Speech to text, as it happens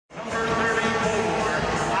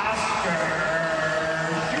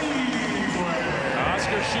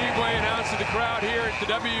out here at the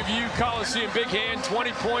WVU Coliseum. Big hand,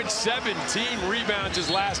 20.17 rebounds his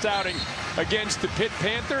last outing against the Pitt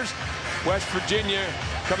Panthers. West Virginia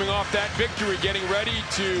coming off that victory, getting ready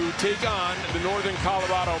to take on the Northern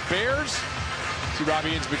Colorado Bears. See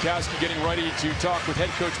Robbie Inns-Bukowski getting ready to talk with head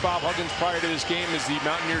coach Bob Huggins prior to this game as the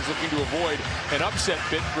Mountaineers looking to avoid an upset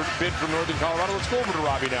bid for Northern Colorado. Let's go over to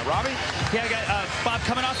Robbie now. Robbie? Yeah, Bob,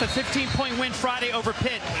 coming off a 15-point win Friday over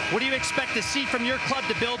Pitt, what do you expect to see from your club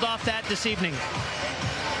to build off that this evening?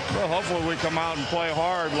 Well, hopefully we come out and play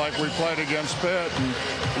hard like we played against Pitt. And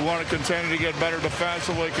we want to continue to get better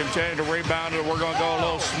defensively, continue to rebound it. We're going to go a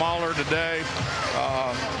little smaller today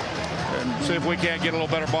and see if we can't get a little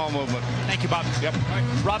better ball movement. Thank you, Bob. Yep.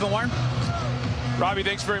 Robin Warren. Robbie,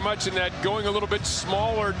 thanks very much. And that going a little bit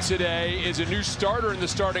smaller today is a new starter in the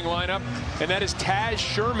starting lineup, and that is Taz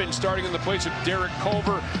Sherman starting in the place of Derek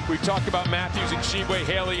Culver. We've talked about Matthews and Shibwe,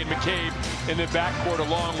 Haley, and McCabe in the backcourt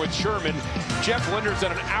along with Sherman. Jeff Linder's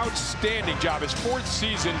done an outstanding job. His fourth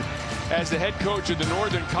season as the head coach of the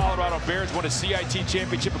Northern Colorado Bears, won a CIT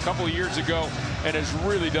championship a couple of years ago and has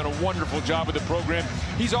really done a wonderful job with the program.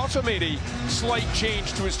 He's also made a slight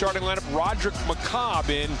change to his starting lineup. Roderick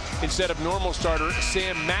McCabe instead of normal starter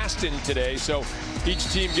Sam Maston today. So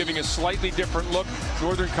each team giving a slightly different look.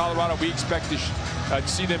 Northern Colorado, we expect to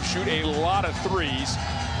see them shoot a lot of threes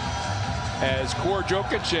as Kor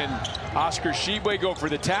Jokic and Oscar Shibwe go for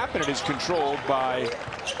the tap, and it is controlled by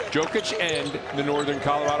Jokic and the Northern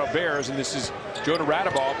Colorado Bears. And this is Jonah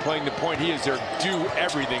Radabal playing the point. He is their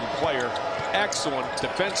do-everything player. Excellent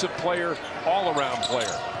defensive player, all-around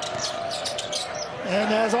player.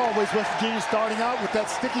 And as always, West Virginia starting out with that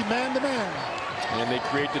sticky man-to-man. And they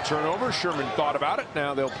create the turnover. Sherman thought about it.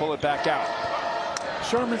 Now they'll pull it back out.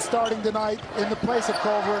 Sherman starting tonight in the place of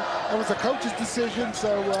Culver. It was a coach's decision,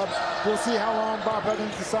 so we'll see how long Bob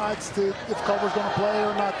Huggins decides if Culver's going to play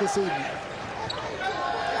or not this evening.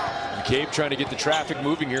 McCabe trying to get the traffic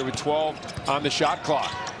moving here with 12 on the shot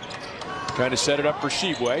clock. Trying to set it up for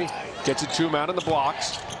Shibwe. Gets it to him out on the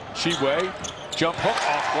blocks. Shibwe, jump hook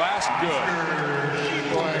off glass,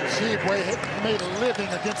 good. Boy, Shibwe made a living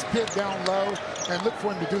against Pitt down low, and look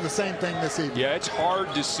for him to do the same thing this evening. Yeah, it's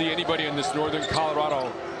hard to see anybody in this Northern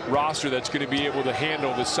Colorado roster that's going to be able to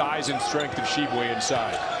handle the size and strength of Shibwe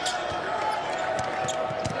inside.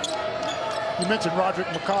 You mentioned Roderick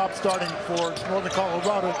McCabe starting for Northern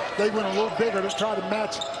Colorado. They went a little bigger to try to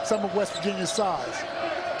match some of West Virginia's size.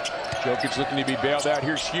 Jokic looking to be bailed out.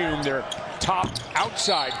 Here's Hume, their top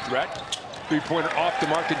outside threat. Three-pointer off the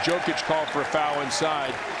mark, and Jokic called for a foul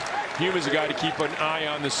inside. Hume is a guy to keep an eye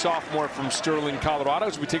on, the sophomore from Sterling, Colorado.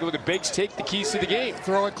 As we take a look at Bakes, take the keys to the game.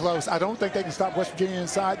 Throw it close. I don't think they can stop West Virginia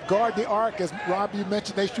inside. Guard the arc. As Rob, you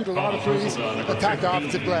mentioned, they shoot a lot of threes. Attack the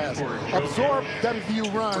offensive glass. Absorb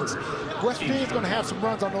WVU runs. West Virginia's going to have some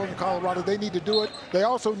runs on Northern Colorado. They need to do it. They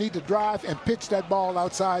also need to drive and pitch that ball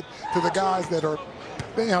outside to the guys that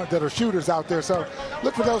are shooters out there. So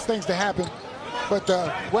look for those things to happen. But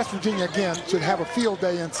West Virginia, again, should have a field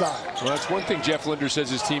day inside. Well, that's one thing Jeff Linder says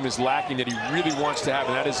his team is lacking that he really wants to have,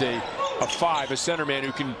 and that is a five, a center man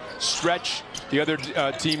who can stretch the other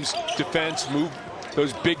team's defense, move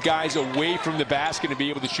those big guys away from the basket and be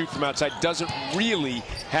able to shoot from outside. Doesn't really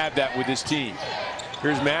have that with his team.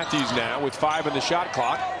 Here's Matthews now with 5 on the shot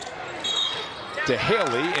clock to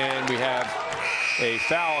Haley, and we have a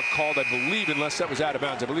foul called, I believe, unless that was out of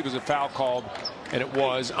bounds. I believe it was a foul called, and it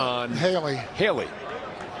was on Haley.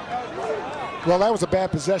 Well, that was a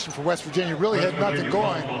bad possession for West Virginia. Really had nothing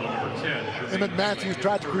going. Emmett Matthews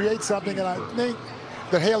tried to create something, and I think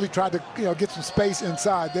that Haley tried to get some space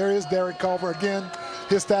inside. There is Derek Culver. Again,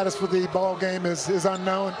 his status for the ball game is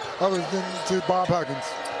unknown other than to Bob Huggins.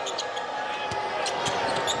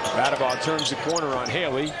 Radabal turns the corner on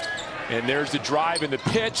Haley. And there's the drive and the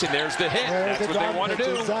pitch, and there's the hit. That's what they want to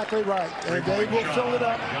do. Exactly right. And they will fill it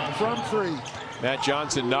up from 3. Matt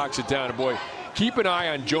Johnson knocks it down. And boy, keep an eye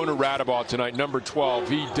on Jonah Radabal tonight, number 12.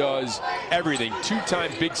 He does everything.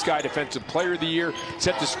 2-time Big Sky Defensive Player of the Year.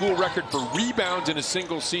 Set the school record for rebounds in a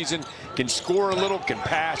single season. Can score a little, can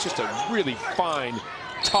pass. Just a really fine,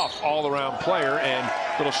 tough all-around player. And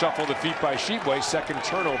a little shuffle of the feet by Shibwe. Second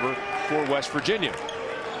turnover for West Virginia.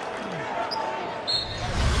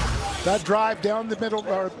 That drive down the middle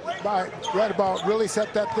by Radabal really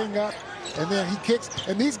set that thing up, and then he kicks.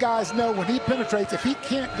 And these guys know when he penetrates, if he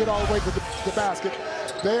can't get all the way to the basket,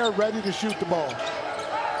 they are ready to shoot the ball.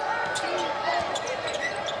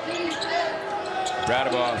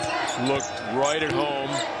 Radabal looked right at home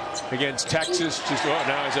against Texas. Just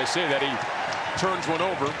now, as I say that, he turns one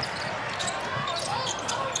over.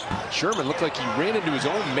 Sherman looked like he ran into his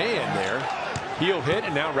own man there. Heel hit,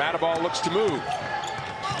 and now Radabal looks to move.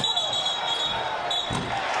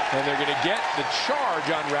 And they're going to get the charge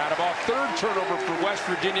on Radaball. Third turnover for West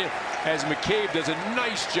Virginia as McCabe does a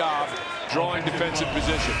nice job drawing defensive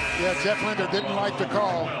position. Yeah, Jeff Linder didn't like the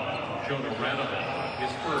call.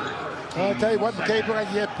 I'll tell you what, McCabe,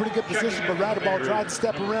 he had pretty good position, but Radaball tried to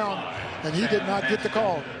step around, and he did not get the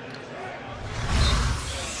call.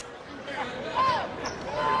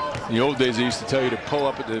 In the old days, they used to tell you to pull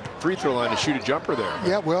up at the free throw line and shoot a jumper there.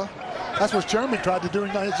 Yeah, well, that's what Sherman tried to do.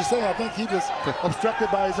 As you say, I think he was obstructed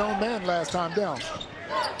by his own man last time down.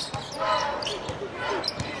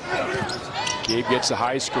 Gabe gets the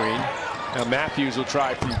high screen. Now Matthews will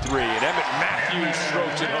try from three, and Emmett Matthews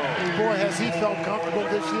strokes it home. Boy, has he felt comfortable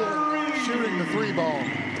this year shooting the three ball.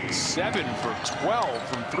 7 for 12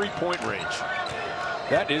 from three-point range.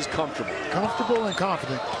 That is comfortable. Comfortable and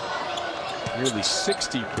confident. Nearly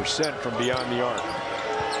 60% from beyond the arc.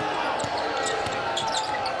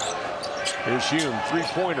 Here's Hume,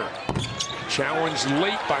 three-pointer. Challenged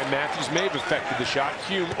late by Matthews, may have affected the shot.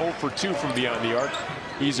 Hume 0 for 2 from beyond the arc.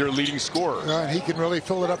 He's their leading scorer. And he can really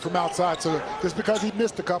fill it up from outside. So just because he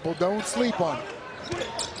missed a couple, don't sleep on it.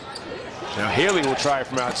 Now Haley will try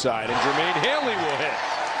from outside, and Jermaine Haley will hit.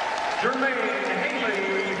 Jermaine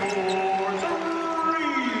Haley for three.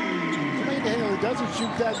 Jermaine Haley doesn't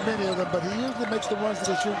shoot that many of them, but he usually makes the ones that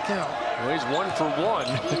he shoot count. Well, he's 1 for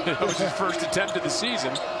 1. That was his first attempt of the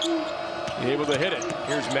season. Able to hit it.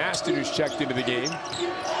 Here's Maston, who's checked into the game.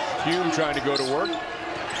 Hume trying to go to work.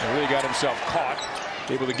 And really got himself caught.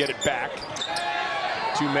 Able to get it back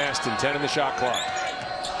to Maston. 10 in the shot clock.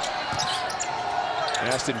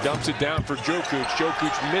 Maston dumps it down for Jokic.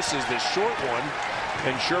 Jokic misses the short one.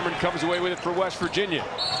 And Sherman comes away with it for West Virginia.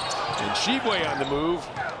 And Shibwe on the move.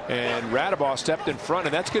 And Radaball stepped in front.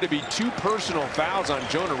 And that's going to be 2 personal fouls on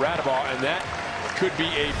Jonah Radaball. And that could be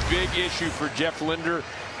a big issue for Jeff Linder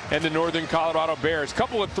and the Northern Colorado Bears.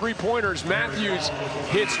 Couple of three-pointers. Matthews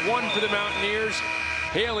hits one for the Mountaineers.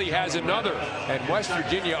 Haley has another. And West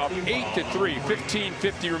Virginia up 8-3,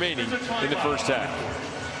 15:50 remaining in the first half.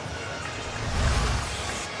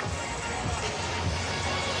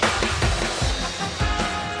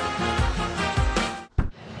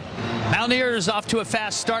 Mountaineers off to a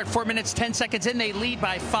fast start. 4 minutes, 10 seconds in. They lead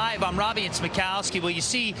by 5. I'm Robbie and Smikowski. Well, you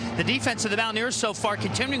see the defense of the Mountaineers so far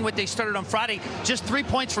continuing what they started on Friday. Just 3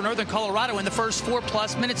 points for Northern Colorado in the first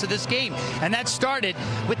 4+ minutes of this game. And that started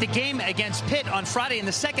with the game against Pitt on Friday. In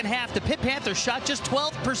the second half, the Pitt Panthers shot just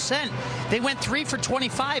 12%. They went 3 for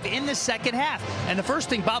 25 in the second half. And the first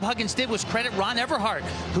thing Bob Huggins did was credit Ron Everhart,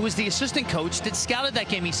 who was the assistant coach that scouted that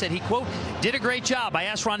game. He said he, quote, did a great job. I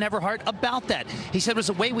asked Ron Everhart about that. He said it was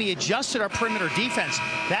the way we adjusted our perimeter defense.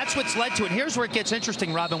 That's what's led to it. Here's where it gets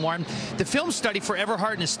interesting, Robin Warren. The film study for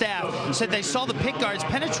Everhart and his staff said they saw the pick guards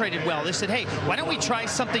penetrated well. They said, hey, why don't we try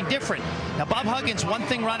something different? Now, Bob Huggins, one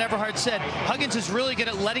thing Ron Everhart said, Huggins is really good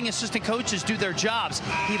at letting assistant coaches do their jobs.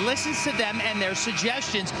 He listens to them and their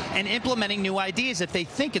suggestions and implementing new ideas if they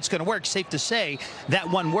think it's going to work. Safe to say that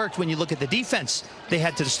one worked when you look at the defense they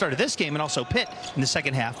had to the start of this game and also Pitt in the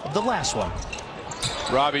second half of the last one.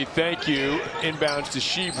 Robbie, thank you. Inbounds to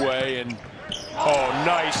Shibwe, and oh,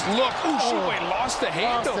 nice look. Ooh, Shibwe lost the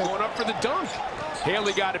handle going up for the dunk.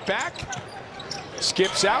 Haley got it back.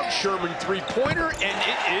 Skips out. Sherman three-pointer, and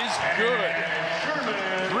it is good.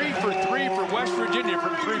 3 for 3 for West Virginia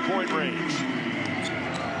from three-point range.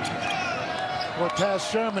 Well,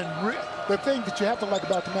 Taz Sherman, the thing that you have to like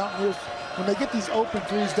about the Mountaineers, when they get these open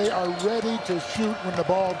threes, they are ready to shoot when the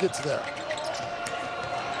ball gets there.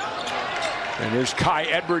 And there's Kai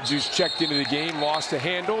Edwards, who's checked into the game, lost a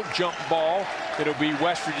handle, jump ball. It'll be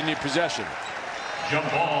West Virginia possession.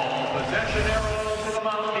 Jump ball, possession arrow to the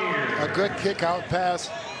Mountaineers. A good kick out pass.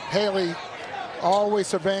 Haley always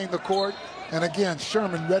surveying the court. And again,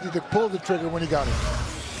 Sherman ready to pull the trigger when he got it.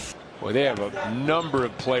 Well, they have a number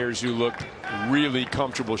of players who look really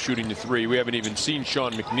comfortable shooting the three. We haven't even seen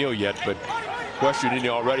Sean McNeil yet, but West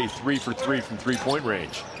Virginia already 3 for 3 from three-point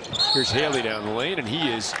range. Here's Haley down the lane, and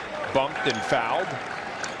he is bumped and fouled.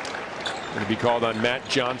 Going to be called on Matt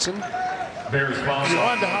Johnson. You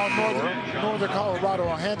wonder how Northern Colorado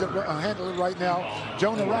will handle it right now.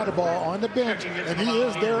 Jonah Radaball on the bench, and he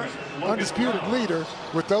is their undisputed leader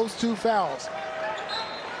with those 2 fouls.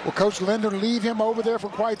 Will Coach Linder leave him over there for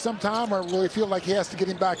quite some time, or will he feel like he has to get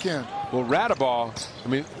him back in? Well, Radaball, I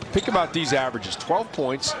mean, think about these averages. 12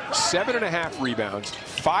 points, 7.5 rebounds,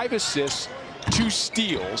 5 assists, 2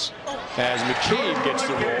 steals as McCabe gets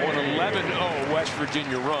the roll, an 11-0 West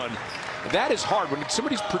Virginia run. That is hard when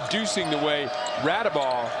somebody's producing the way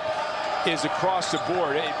Radaball is across the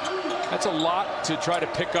board. That's a lot to try to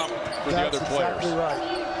pick up for the other players. That's exactly right.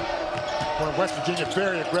 Well, West Virginia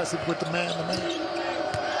very aggressive with the man-to-man.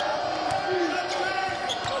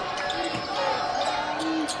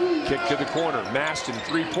 Kick to the corner. Maston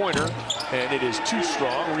three-pointer, and it is too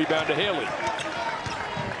strong. Rebound to Haley.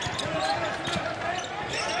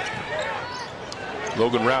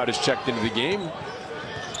 Logan Rout is checked into the game.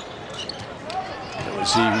 It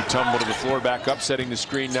was he who tumbled to the floor, back up, setting the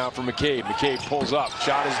screen now for McCabe. McCabe pulls up.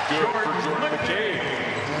 Shot is good for Jordan McCabe.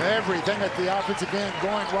 And everything at the offensive end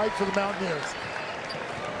going right for the Mountaineers.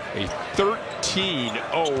 A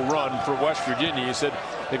 13-0 run for West Virginia. You said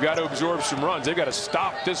they've got to absorb some runs. They've got to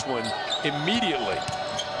stop this one immediately.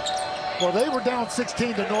 Well, they were down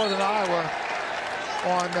 16 to Northern Iowa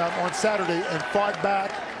on Saturday and fought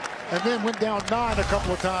back, and then went down 9 a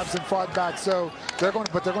couple of times and fought back. So they're going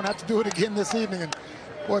to have to do it again this evening. And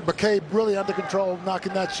boy, McCabe really under control,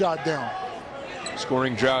 knocking that shot down.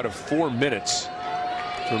 Scoring drought of 4 minutes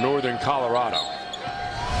for Northern Colorado.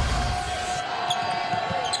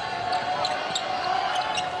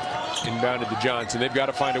 Inbounded to Johnson. They've got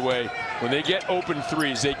to find a way. When they get open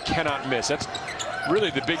threes, they cannot miss. That's really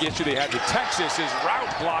the big issue they had with Texas. Is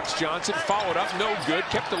Rout blocks Johnson, followed up, no good,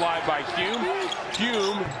 kept alive by Hume.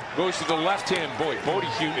 Hume goes to the left hand. Boy, Bodie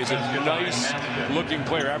Hume is a nice looking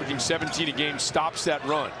player, averaging 17 a game, stops that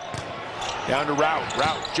run. Down to Rout.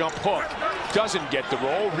 Rout, jump hook, doesn't get the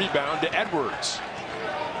roll. Rebound to Edwards.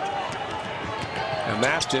 And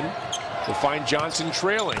Maston will find Johnson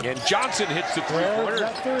trailing, and Johnson hits the three-pointer.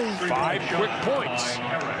 5 quick points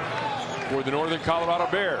for the Northern Colorado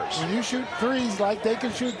Bears. When you shoot threes like they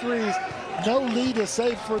can shoot threes, no lead is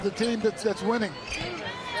safe for the team that's winning.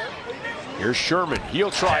 Here's Sherman.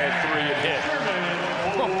 He'll try a three and hit.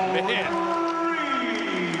 Oh, man.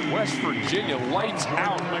 West Virginia lights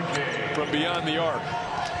out from beyond the arc.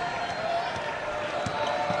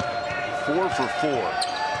 4 for 4.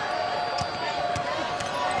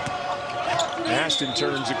 Maston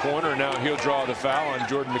turns the corner, and now he'll draw the foul on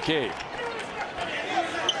Jordan McCabe.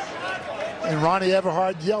 And Ronnie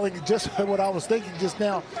Everhart yelling just what I was thinking just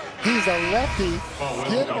now. He's a lefty.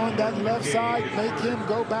 Get on that left side, make him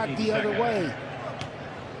go back the other way.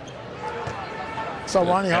 So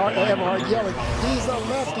Ronnie Everhart yelling, he's a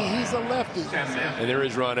lefty, he's a lefty. And there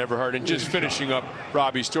is Ron Everhart. And just finishing up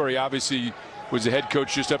Robbie's story, obviously was the head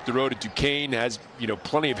coach just up the road at Duquesne, has, you know,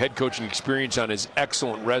 plenty of head coaching experience on his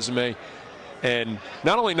excellent resume. And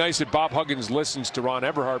not only nice that Bob Huggins listens to Ron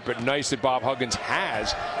Everhart, but nice that Bob Huggins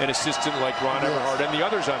has an assistant like Ron Everhart and the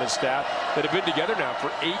others on his staff that have been together now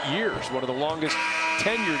for 8 years, one of the longest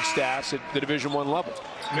tenured staffs at the Division I level.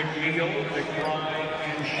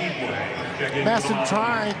 Maston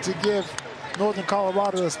trying to give Northern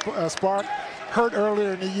Colorado a spark. Hurt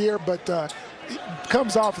earlier in the year, but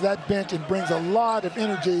comes off that bench and brings a lot of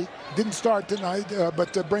energy. Didn't start tonight,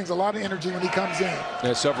 but brings a lot of energy when he comes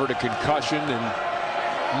in. Suffered a concussion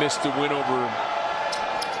and missed the win over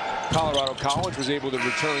Colorado College. Was able to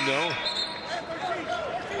return, though.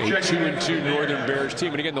 A 2-2 Northern Bears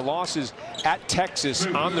team. And again, the losses at Texas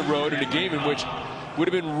on the road in a game in which would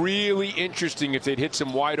have been really interesting if they'd hit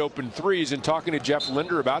some wide open threes. And talking to Jeff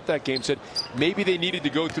Linder about that game, said maybe they needed to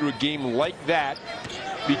go through a game like that,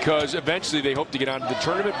 because eventually they hope to get onto the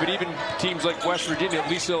tournament. But even teams like West Virginia, at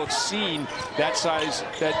least they'll have seen that size,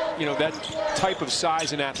 that type of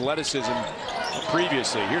size and athleticism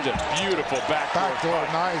previously. Here's a beautiful backdoor.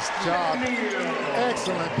 Nice job.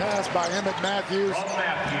 Excellent pass by Emmett Matthews.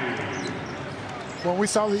 When we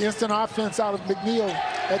saw the instant offense out of McNeil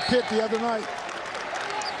at Pitt the other night.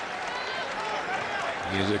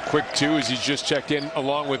 He's a quick 2 as he's just checked in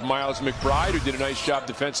along with Miles McBride, who did a nice job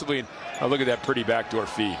defensively. And look at that pretty backdoor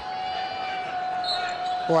feed.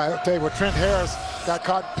 Boy, I'll tell you what, Trent Harris got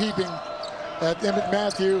caught peeping at Emmett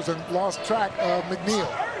Matthews and lost track of McNeil.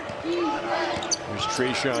 There's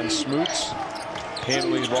Trayshawn Smoots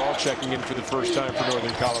handling the ball, checking in for the first time for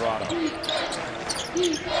Northern Colorado.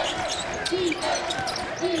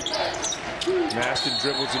 Maston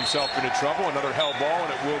dribbles himself into trouble. Another hell ball,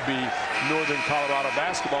 and it will be Northern Colorado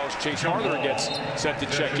basketball as Chase Harler gets set to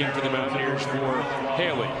check in for the Mountaineers for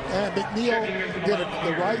Haley. And McNeil did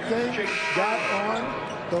the right thing, got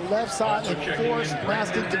on the left side and forced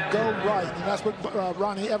Maston to go right. And that's what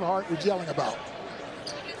Ronnie Everhart was yelling about.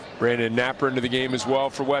 Brandon Napper into the game as well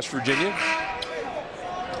for West Virginia.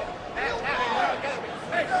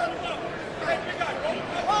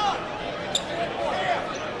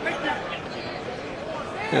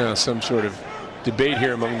 Some sort of debate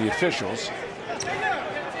here among the officials.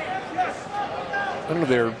 I don't know,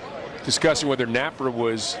 they're discussing whether Napper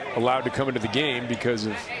was allowed to come into the game because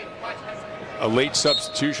of a late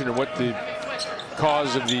substitution or what the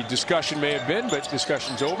cause of the discussion may have been, but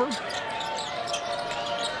discussion's over.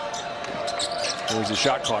 There was a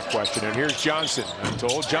shot clock question, and here's Johnson. I'm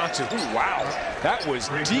told Johnson, ooh, wow, that was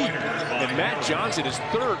deep. And Matt Johnson is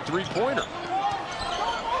third three-pointer.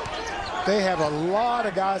 They have a lot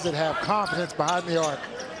of guys that have confidence behind the arc.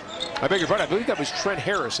 I beg your pardon, I believe that was Trent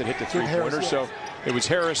Harris that hit the three-pointer. So it was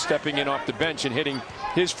Harris stepping in off the bench and hitting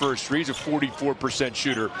his first three. He's a 44%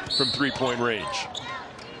 shooter from three-point range.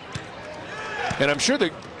 And I'm sure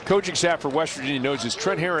the coaching staff for West Virginia knows this.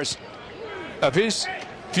 Trent Harris, of his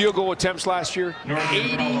field goal attempts last year,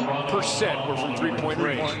 80% were from three-point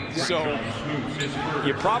range. So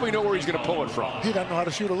you probably know where he's going to pull it from. He doesn't know how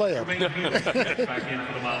to shoot a layup.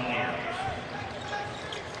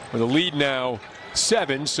 With a lead now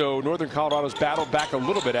 7, so Northern Colorado's battled back a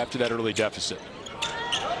little bit after that early deficit.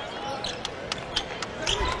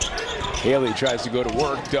 Haley tries to go to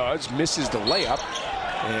work, does, misses the layup,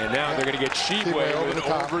 and now they're going to get Shebue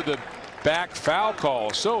over the back foul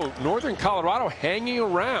call. So Northern Colorado hanging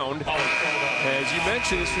around. As you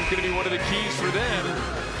mentioned, this is going to be one of the keys for them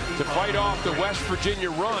to fight off the West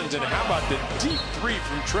Virginia runs. And how about the deep three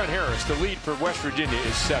from Trent Harris? The lead for West Virginia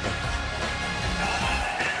is 7.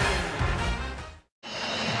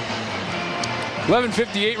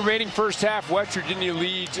 .11:58 remaining first half. West Virginia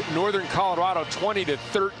leads Northern Colorado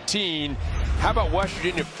 20-13. How about West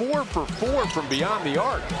Virginia 4 for 4 from beyond the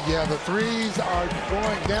arc? Yeah, the threes are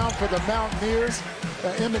going down for the Mountaineers.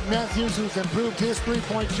 Emmett Matthews, who's improved his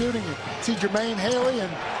three-point shooting. You see Jermaine Haley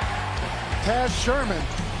and Taz Sherman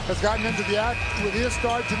has gotten into the act with his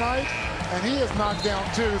start tonight, and he is knocked down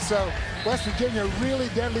too. So West Virginia really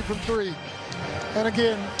deadly from three. And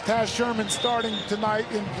again, Taz Sherman starting tonight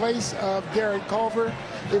in place of Derek Culver.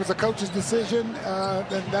 It was a coach's decision,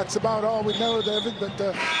 and that's about all we know, David. But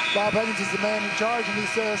Bob Huggins is the man in charge, and he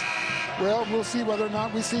says, well, we'll see whether or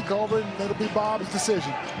not we see Culver, and it'll be Bob's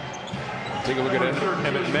decision. Take a look at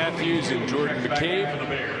Emmett Matthews and Jordan McCabe.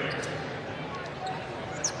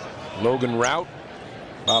 Logan Rout,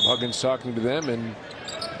 Bob Huggins talking to them, and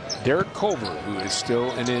Derek Culver, who is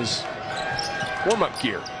still in his warm-up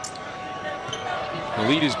gear. The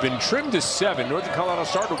lead has been trimmed to 7. Northern Colorado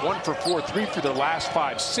started 1 for 4, 3 for their last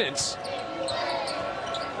 5 since.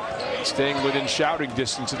 Staying within shouting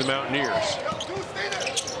distance of the Mountaineers.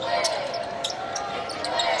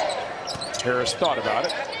 Harris thought about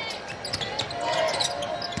it.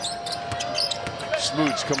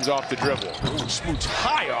 Smoots comes off the dribble. Ooh, Smoots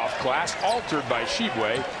high off glass, altered by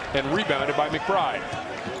Shebue, and rebounded by McBride.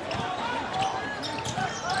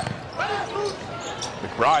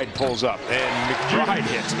 McBride pulls up, and McBride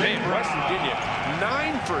hits. Man, West Virginia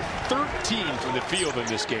 9 for 13 from the field in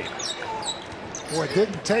this game. Boy, it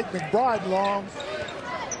didn't take McBride long.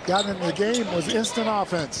 Got in the game, was instant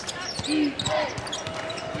offense. And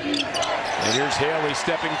here's Haley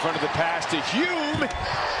stepping in front of the pass to Hume,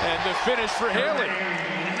 and the finish for Haley.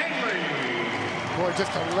 Boy,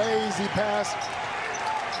 just a lazy pass.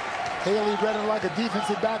 Haley read it like a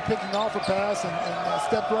defensive back picking off a pass and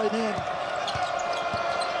stepped right in.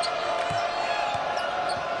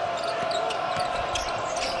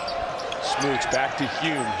 Smoots back to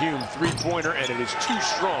Hume. Hume three-pointer, and it is too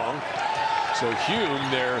strong. So Hume,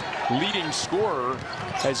 their leading scorer,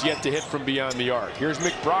 has yet to hit from beyond the arc. Here's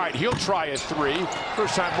McBride. He'll try a three.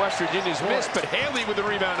 First time West Virginia's missed, but Haley with the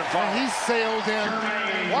rebound and foul. He sailed in.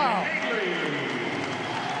 Wow.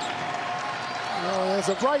 Well, as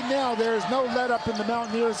of right now, there is no let-up in the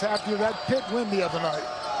Mountaineers after that Pitt win the other night.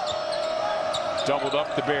 Doubled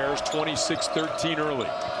up the Bears, 26-13 early.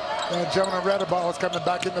 And Jonah Redaball is coming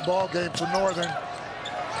back in the ball game for Northern.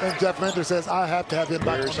 And Jeff Linder says, I have to have him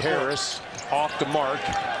back on the floor. Harris off the mark.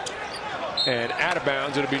 And out of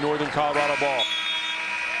bounds, it'll be Northern Colorado ball.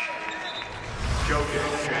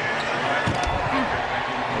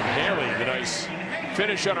 And Haley, the nice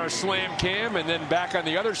finish on our slam cam, and then back on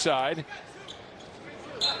the other side.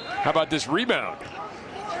 How about this rebound?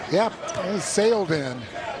 Yep, he sailed in.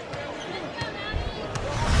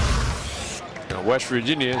 Now West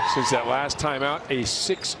Virginia, since that last time out, a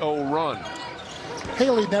 6-0 run.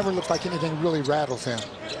 Haley never looked like anything really rattles him.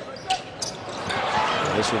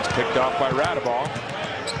 And this one's picked off by Radaball.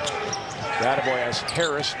 Radaball has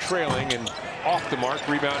Harris trailing and off the mark,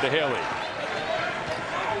 rebound to Haley.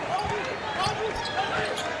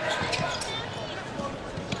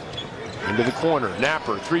 Into the corner,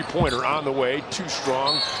 Napper, three-pointer on the way, too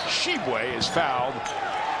strong. Shebue is fouled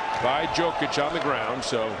by Jokic on the ground,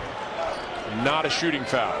 so not a shooting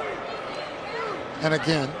foul. And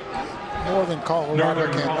again, Northern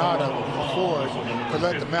Colorado cannot afford to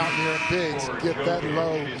let the Mountaineer Pigs get that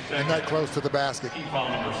low and that close to the basket.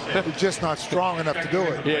 They're just not strong enough to do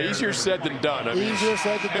it. Yeah, easier said than done. Easier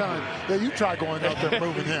said than done. Yeah, you try going out there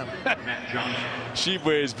moving him.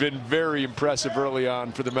 Shibwe has been very impressive early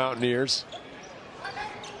on for the Mountaineers.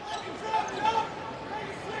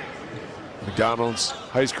 McDonald's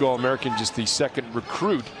High School All-American, just the second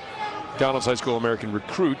recruit, McDonald's High School All-American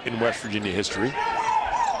recruit in West Virginia history.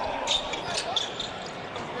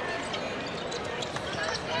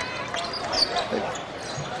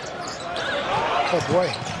 Oh boy.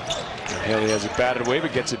 Haley has it batted away,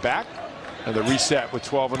 but gets it back. And the reset with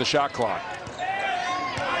 12 on the shot clock.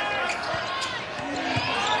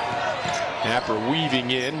 Napper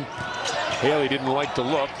weaving in. Haley didn't like the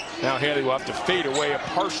look. Now Haley will have to fade away, a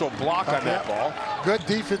partial block on that ball. Good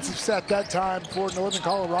defensive set that time for Northern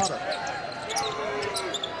Colorado.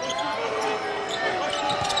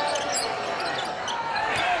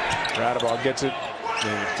 Radaball gets it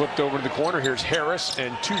and flipped over to the corner. Here's Harris,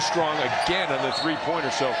 and too strong again on the three-pointer.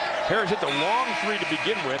 So Harris hit the long three to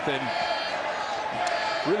begin with, and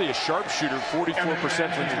really a sharpshooter,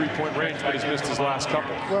 44% from three-point range, but he's missed his last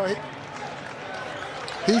couple. Well,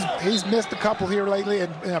 he's missed a couple here lately,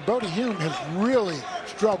 and Brody Hume has really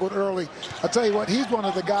struggled early. I'll tell you what, he's one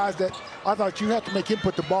of the guys that I thought you have to make him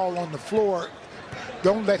put the ball on the floor.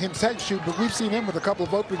 Don't let him set shoot, but we've seen him with a couple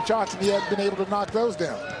of open shots, and he hasn't been able to knock those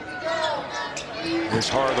down. Here's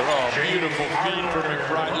Harler. Oh, beautiful feed for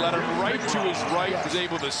McBride. Led him right to his right. Was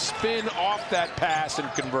able to spin off that pass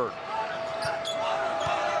and convert.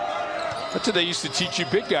 That's what they used to teach you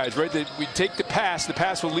big guys, right? That we take the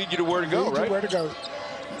pass will lead you to where to go, right? Where to go.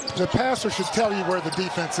 The passer should tell you where the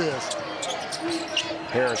defense is.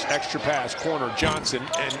 Harris, extra pass, corner, Johnson,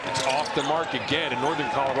 and it's off the mark again. And Northern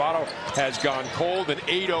Colorado has gone cold. An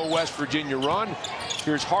 8-0 West Virginia run.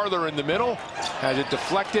 Here's Harler in the middle, has it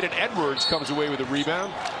deflected, and Edwards comes away with a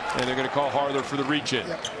rebound, and they're going to call Harler for the reach-in.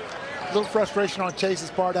 Yeah. A little frustration on Chase's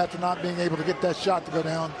part after not being able to get that shot to go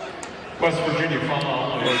down. West Virginia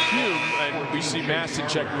foul. Hume, and we see Maston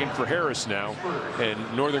checking in for Harris now,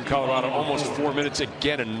 and Northern Colorado almost 4 minutes.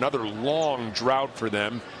 Again, another long drought for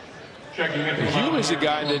them. Hume is a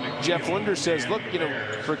guy that Jeff Linder says, look, you know,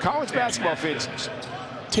 for college basketball fans,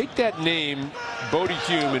 take that name, Bodie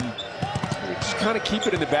Hume, and just kind of keep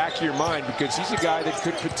it in the back of your mind, because he's a guy that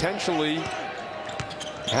could potentially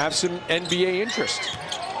have some NBA interest.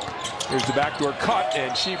 Here's the backdoor cut,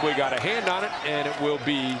 and Shibwe got a hand on it, and it will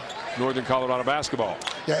be Northern Colorado basketball.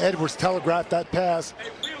 Yeah, Edwards telegraphed that pass.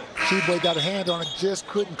 Shibwe got a hand on it, just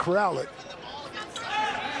couldn't corral it.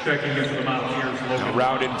 Checking into the Mountaineers. Now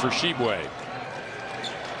route in for Shibwe.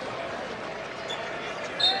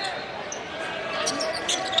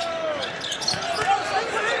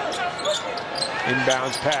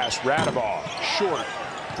 Inbounds pass, Radaball, short.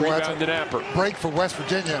 Rebound to Napper. Break for West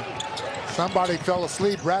Virginia. Somebody fell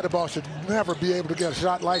asleep. Radaball should never be able to get a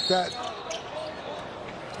shot like that.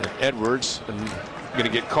 And Edwards going to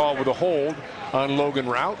get called with a hold on Logan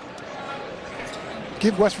Rout.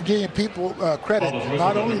 Give West Virginia people credit,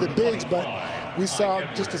 not only the bigs, but we saw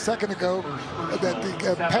just a second ago that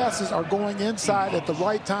the passes are going inside at the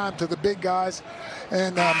right time to the big guys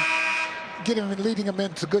and leading them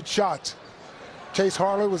into good shots. Chase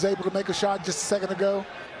Harler was able to make a shot just a second ago.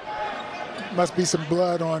 Must be some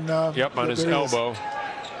blood on on his elbow.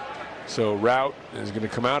 So Rout is going to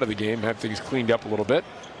come out of the game, have things cleaned up a little bit.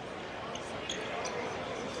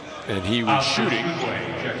 And he was shooting.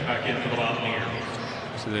 Checks back in for the Mountaineers.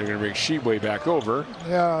 So they're going to bring Shibwe back over.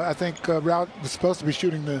 Yeah, I think Rout was supposed to be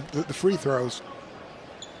shooting the free throws.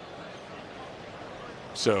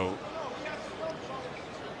 So,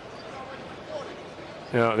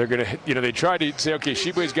 they're going to, they tried to say, okay,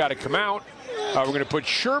 Shibwe's got to come out. We're going to put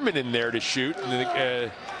Sherman in there to shoot. And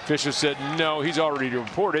the official said, no, he's already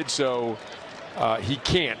reported, so he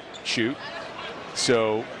can't shoot.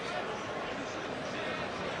 So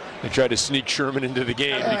they tried to sneak Sherman into the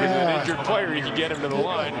game because with an injured player, you can get him to the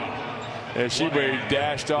line. And Shibwe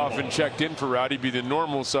dashed off and checked in for Rout. He'd be the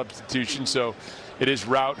normal substitution. So it is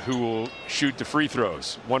Rout who will shoot the free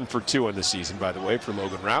throws. 1 for 2 on the season, by the way, for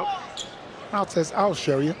Logan Rout. Rout says, I'll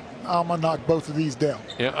show you. I'm going to knock both of these down.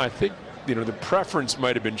 Yeah, I think, the preference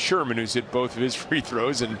might have been Sherman, who's hit both of his free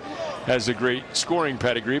throws and has a great scoring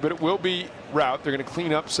pedigree. But it will be Rout. They're going to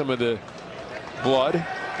clean up some of the blood.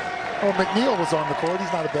 Oh, McNeil was on the court.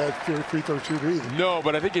 He's not a bad free throw shooter either. No,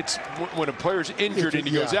 but I think it's when a player's injured and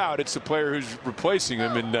he goes out, it's the player who's replacing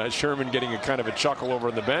him, and Sherman getting a kind of a chuckle over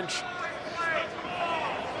on the bench.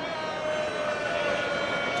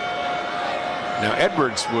 Now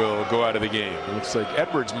Edwards will go out of the game. It looks like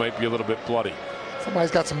Edwards might be a little bit bloody.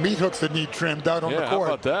 Somebody's got some meat hooks that need trimmed out on the court. How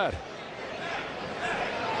about that?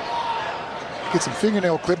 Get some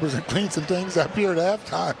fingernail clippers and clean some things up here at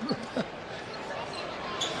halftime.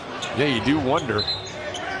 Yeah, you do wonder.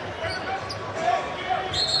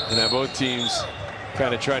 And now both teams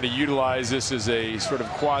kind of trying to utilize this as a sort of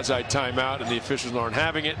quasi timeout, and the officials aren't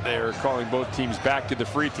having it. They're calling both teams back to the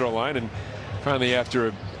free throw line, and finally, after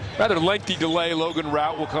a rather lengthy delay, Logan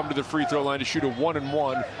Rout will come to the free throw line to shoot a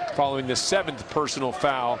 1-and-1 following the 7th personal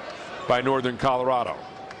foul by Northern Colorado.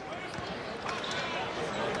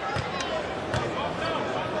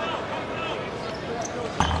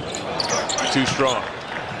 Too strong.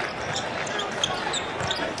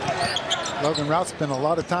 Logan Rout spent a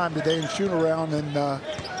lot of time today in shoot around and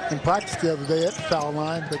in practice the other day at the foul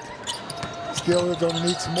line, but still they're going to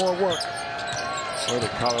need some more work. Northern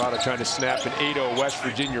Colorado trying to snap an 8-0 West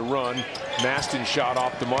Virginia run. Maston shot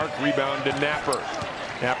off the mark, rebound to Napper.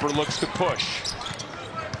 Napper looks to push.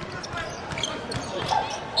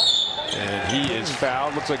 And he is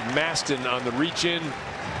fouled. Looks like Maston on the reach-in.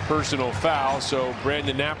 Personal foul, so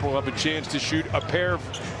Brandon Napper will have a chance to shoot a pair of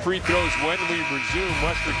free throws when we resume.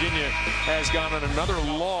 West Virginia has gone on another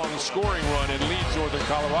long scoring run and leads Northern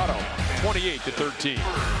Colorado 28-13.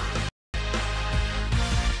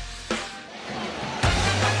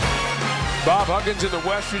 Bob Huggins and the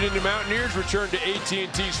West Virginia Mountaineers return to AT&T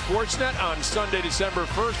Sportsnet on Sunday, December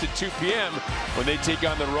 1st at 2 p.m. when they take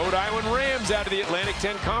on the Rhode Island Rams out of the Atlantic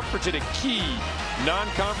 10 Conference in a key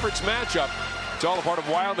non-conference matchup. It's all a part of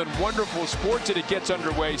Wild and Wonderful Sports, and it gets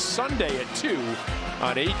underway Sunday at 2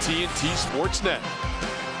 on AT&T Sportsnet.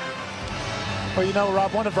 Well, you know,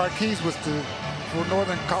 Rob, one of our keys was for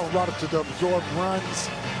Northern Colorado to absorb runs.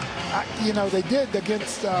 You know, they did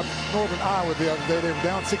against Northern Iowa the other day. They were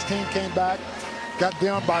down 16, came back, got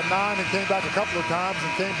down by 9, and came back a couple of times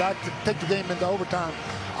and came back to take the game into overtime.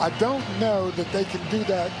 I don't know that they can do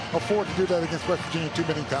that, afford to do that against West Virginia too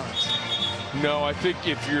many times. No, I think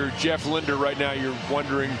if you're Jeff Linder right now, you're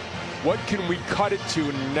wondering, what can we cut it to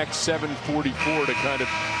in the next 7:44 to kind of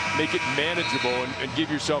make it manageable and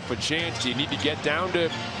give yourself a chance? Do you need to get down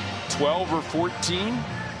to 12 or 14?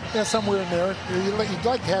 Yeah, somewhere in there. You'd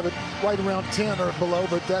like to have it right around 10 or below,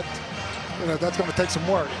 but that, you know, that's going to take some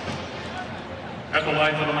work. At the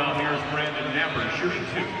line for the Mountaineers, Brandon Napper shooting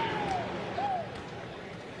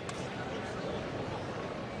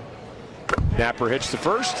 2. Napper hits the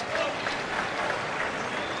first.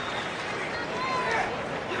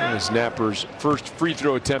 That was Napper's first free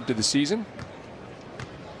throw attempt of the season.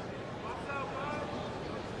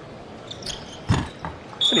 And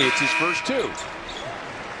he hits his first 2.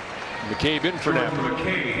 McCabe in for Napper.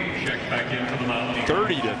 McCabe checks back in for the Mountaineers.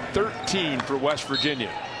 30-13 for West Virginia.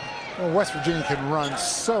 Well, West Virginia can run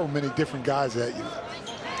so many different guys at you.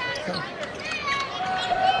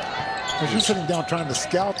 As you're sitting down trying to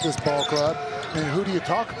scout this ball club, and who do you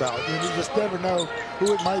talk about? And you just never know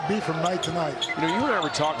who it might be from night to night. You know, you and I were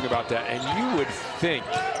talking about that, and you would think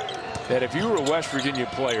that if you were a West Virginia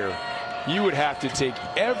player, you would have to take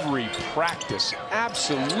every practice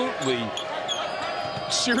absolutely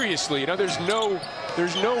seriously. You know, there's no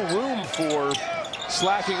room for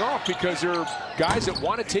slacking off, because there are guys that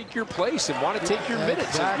want to take your place and want to take your minutes.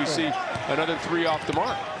 Exactly. As we see another 3 off the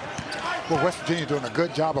mark. Well, West Virginia doing a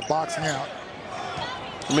good job of boxing out.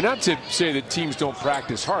 I mean, not to say that teams don't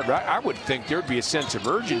practice hard, but I would think there'd be a sense of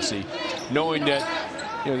urgency knowing that,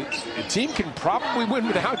 you know, the team can probably win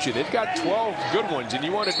without you. They've got 12 good ones, and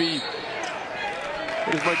you want to be,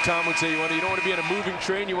 as Mike Tom would say, you don't want to be on a moving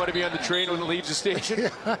train. You want to be on the train when it leaves the station.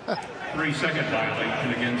 3-second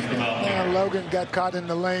violation against the Mountaineers. And Logan got caught in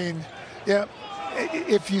the lane. Yeah,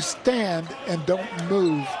 if you stand and don't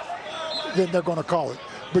move, then they're going to call it.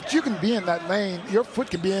 But you can be in that lane, your foot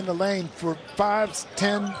can be in the lane for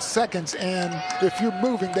 5-10 seconds, and if you're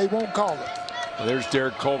moving, they won't call it. Well, there's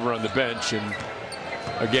Derek Culver on the bench, and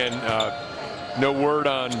again, no word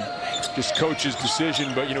on just coach's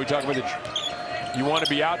decision, but, you know, we talk about you want to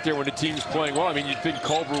be out there when the team's playing well. I mean, you'd think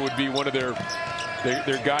Culver would be one of their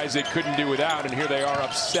guys they couldn't do without, and here they are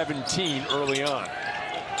up 17 early on.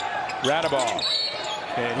 Radaball,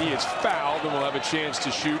 and he is fouled and will have a chance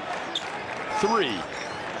to shoot 3.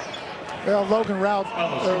 Well, Logan Rout,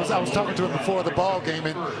 I was talking to him before the ball game,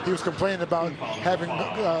 and he was complaining about having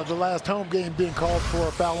the last home game being called for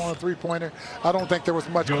a foul on a three-pointer. I don't think there was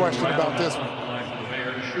much question about this one.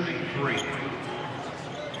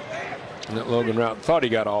 And that Logan Rout thought he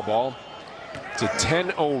got all ball. It's a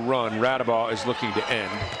 10-0 run. Radaball is looking to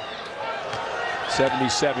end.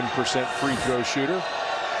 77% free throw shooter.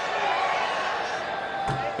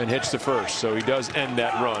 And hits the first, so he does end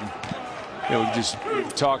that run. we just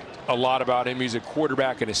talked a lot about him. He's a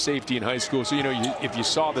quarterback and a safety in high school. So, if you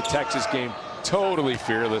saw the Texas game, totally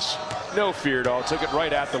fearless, no fear at all. Took it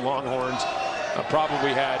right at the Longhorns. Had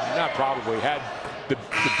the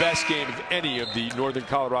best game of any of the Northern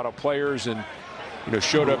Colorado players, and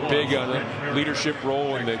showed up big on a leadership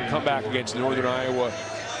role in the comeback against Northern Iowa.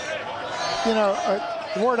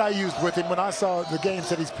 The word I used with him when I saw the games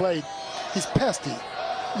that he's played, he's pesty.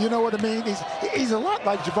 You know what I mean? He's a lot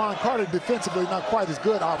like Javon Carter defensively, not quite as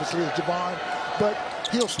good, obviously, as Javon, but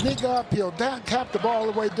he'll sneak up, he'll tap the ball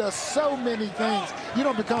away, does so many things. You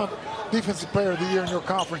don't become Defensive Player of the Year in your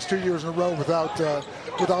conference 2 years in a row without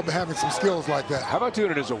having some skills like that. How about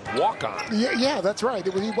doing it as a walk-on? Yeah, that's right.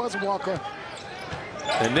 He was a walk-on.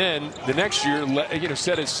 And then the next year,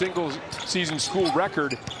 set a single-season school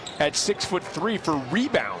record at 6'3" for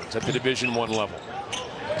rebounds at the Division I level.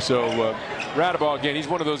 So Radabaugh, again, he's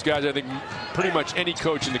one of those guys I think pretty much any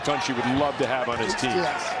coach in the country would love to have on his team.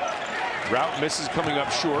 Yes. Route misses coming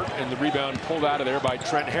up short, and the rebound pulled out of there by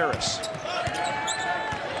Trent Harris.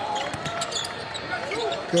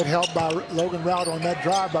 Good help by Logan Route on that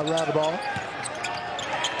drive by Radabaugh.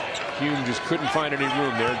 Hume just couldn't find any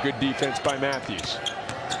room there. Good defense by Matthews.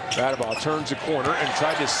 Radabaugh turns the corner and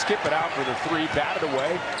tried to skip it out for the three. Batted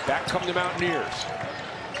away. Back come the Mountaineers.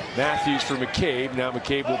 Matthews for McCabe. Now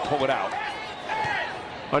McCabe will pull it out.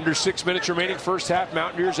 Under 6 minutes remaining first half.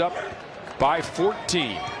 Mountaineers up by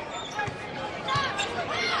 14.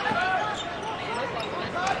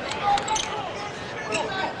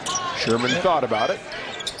 Sherman thought about it.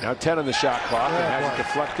 Now 10 on the shot clock, and has it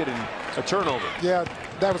deflected and a turnover. Yeah,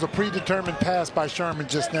 that was a predetermined pass by Sherman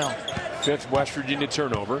just now. 5th West Virginia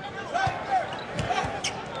turnover.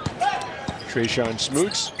 Trayshawn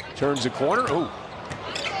Smoots turns the corner. Oh,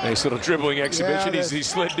 nice little dribbling exhibition. Yeah, he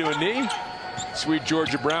slid to a knee. Sweet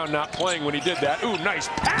Georgia Brown not playing when he did that. Ooh, nice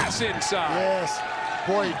pass inside. Yes.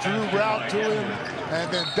 Boy, he drew Route to him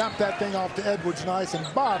and then dumped that thing off to Edwards nice. And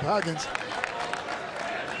Bob Huggins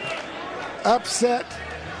upset,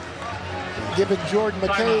 giving Jordan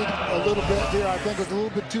McCabe a little bit here. I think it was a little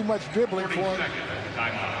bit too much dribbling for him.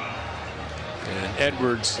 And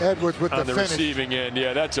Edwards with on the the receiving end.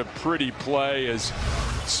 Yeah, that's a pretty play as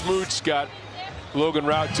Smoots got Logan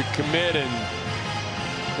Route to commit, and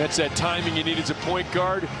that's that timing you need as a point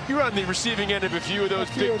guard. You were on the receiving end of a few of those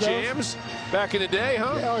big jams back in the day,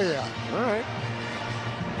 huh? Hell yeah. All right.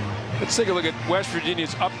 Let's take a look at West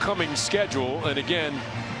Virginia's upcoming schedule. And again,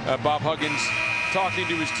 Bob Huggins talking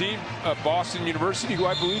to his team, Boston University, who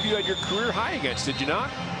I believe you had your career high against, did you not?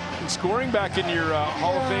 In scoring back in your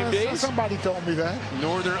Hall of Fame days? Somebody told me that.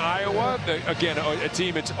 Northern Iowa, again, a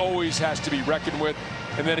team it's always has to be reckoned with.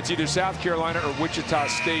 And then it's either South Carolina or Wichita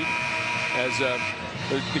State as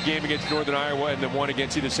the game against Northern Iowa, and the one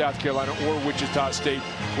against either South Carolina or Wichita State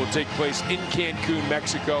will take place in Cancun,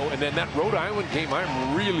 Mexico. And then that Rhode Island game,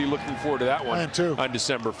 I'm really looking forward to that one on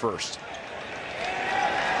December 1st.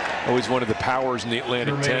 Always one of the powers in the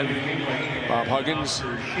Atlantic 10. Bob Huggins,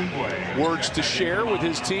 words to share with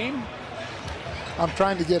his team. I'm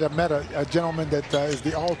trying to get a gentleman that is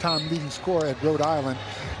the all-time leading scorer at Rhode Island,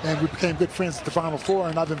 and we became good friends at the Final Four,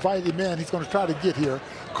 and I've invited him in. He's going to try to get here.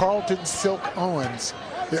 Carlton Silk Owens,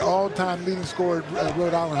 the all-time leading scorer at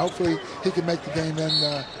Rhode Island. Hopefully he can make the game in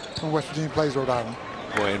when West Virginia plays Rhode Island.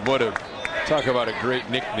 Boy, and talk about a great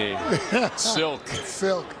nickname. Silk.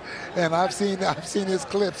 Silk. And I've seen his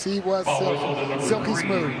clips. He was silky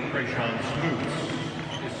smooth.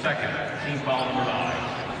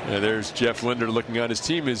 And there's Jeff Linder looking on. His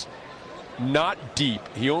team is not deep.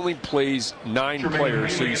 He only plays 9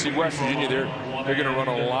 players. So you see West Virginia, they're going to run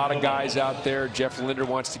a lot of guys out there. Jeff Linder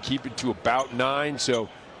wants to keep it to about 9. So,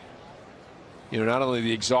 not only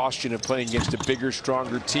the exhaustion of playing against a bigger,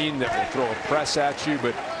 stronger team that will throw a press at you,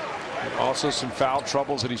 but also some foul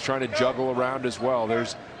troubles that he's trying to juggle around as well.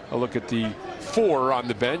 There's a look at the 4 on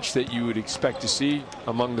the bench that you would expect to see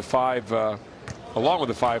among the 5, along with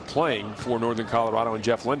the 5 playing for Northern Colorado and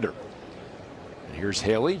Jeff Linder. And here's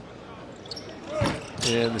Haley.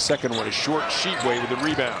 And the second one is short. Sheebway with the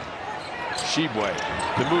rebound. Sheebway,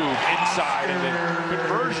 the move inside, and then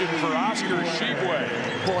conversion for Oscar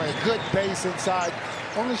Sheebway. Boy, a good base inside.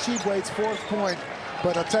 Only Sheebway's 4th point.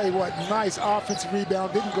 But I'll tell you what, nice offensive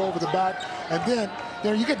rebound, didn't go over the back. And then,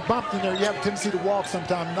 you get bumped in there, you have a tendency to walk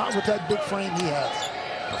sometimes, not with that big frame he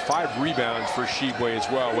has. 5 rebounds for Sheebway as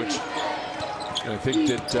well, which I think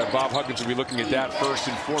that Bob Huggins will be looking at that first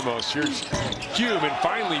and foremost. Here's Hume, and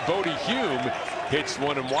finally Bodie Hume hits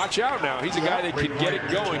one, and watch out now. He's a guy that can get it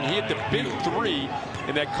going. He hit the big three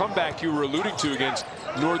in that comeback you were alluding to against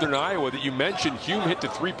Northern Iowa that you mentioned. Hume hit the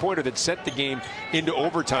three-pointer that sent the game into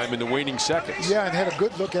overtime in the waning seconds. Yeah, and had a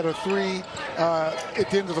good look at a three at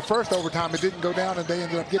the end of the first overtime. It didn't go down, and they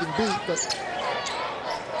ended up getting beat. But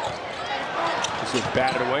this was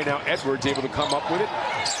batted away. Now Edwards able to come up with it.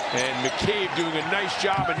 And McCabe doing a nice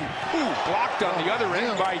job, and blocked on the other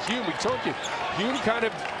end by Hume. We told you, Hume kind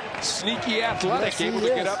of sneaky athletic, yes, able to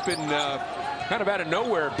get up and kind of out of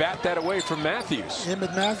nowhere bat that away from Matthews.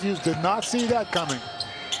 Emmett Matthews did not see that coming.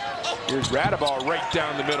 Here's Radaball right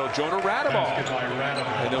down the middle. Jonah Radaball.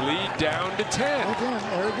 And the lead down to 10. Again,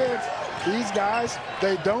 very good. These guys,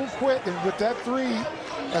 they don't quit, and with that three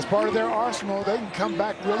as part of their arsenal, they can come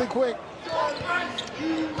back really quick.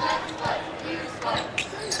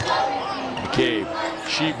 McCabe,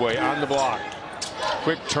 Sheboy on the block.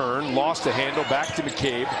 Quick turn, lost the handle, back to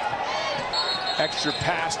McCabe. Extra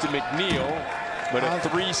pass to McNeil, but a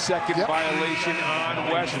 3-second violation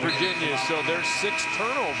on West Virginia. So there's 6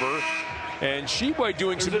 turnover. And Sheboy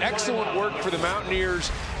doing some excellent work for the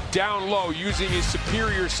Mountaineers down low, using his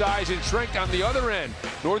superior size and strength. On the other end,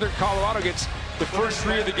 Northern Colorado gets the first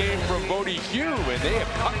 3 of the game from Bodie Hume, and they have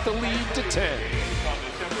cut the lead to 10.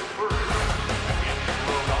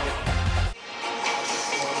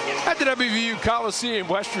 At the WVU Coliseum,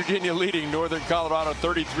 West Virginia leading Northern Colorado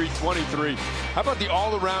 33-23. How about the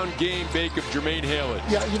all-around game bake of Jermaine Haley?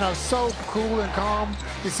 Yeah, you know, so cool and calm.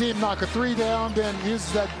 You see him knock a 3 down, then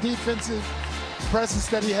uses that defensive presence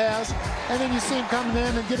that he has, and then you see him coming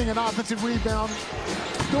in and getting an offensive rebound,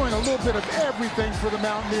 doing a little bit of everything for the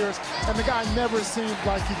Mountaineers, and the guy never seems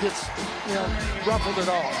like he gets, you know, ruffled at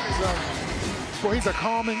all. So, well, he's a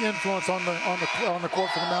calming influence on the court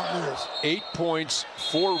for the Mountaineers. 8 points,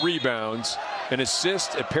 4 rebounds, an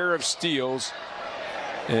assist, a pair of steals,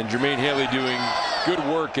 and Jermaine Haley doing good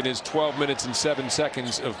work in his 12 minutes and 7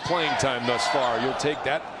 seconds of playing time thus far. You'll take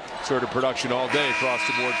that sort of production all day across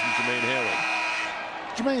the board from Jermaine Haley.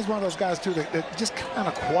 Jermaine's one of those guys too that just kind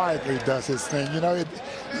of quietly does his thing. You know,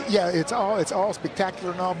 it's all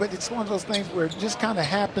spectacular and all, but it's one of those things where it just kind of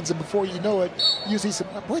happens, and before you know it, you see some.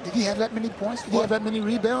 Boy, did he have that many points? Did he have that many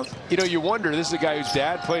rebounds? You know, you wonder. This is a guy whose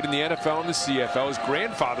dad played in the NFL and the CFL. His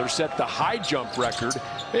grandfather set the high jump record.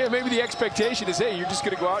 Hey, maybe the expectation is, hey, you're just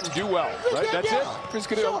going to go out and do well, right? That's it. Just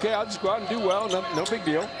going to okay. I'll just go out and do well. No big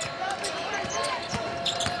deal.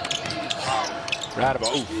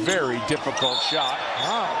 Radaball, very difficult shot.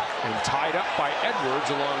 Wow. And tied up by Edwards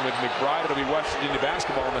along with McBride. It'll be West Virginia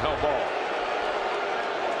basketball on the help ball.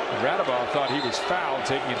 And Radaball thought he was fouled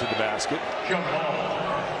taking it to the basket.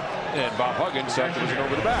 And Bob Huggins thought it was an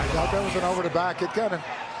over the back. Thought that was an over the back. It kind of,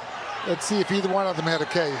 let's see if either one of them had a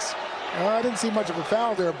case. I didn't see much of a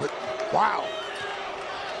foul there, but wow.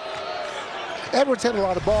 Edwards had a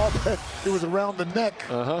lot of ball, but it was around the neck.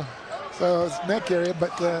 So it's neck area,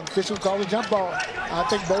 but officials called a jump ball. I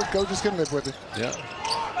think both coaches can live with it. Yeah.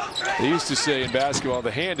 They used to say in basketball,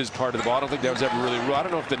 the hand is part of the ball. I don't think that was ever really ruled. I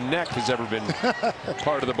don't know if the neck has ever been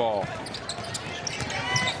part of the ball.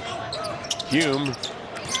 Hume.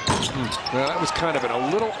 Well, that was kind of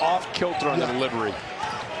a little off kilter on the delivery.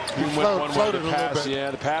 Hume went one way, the pass.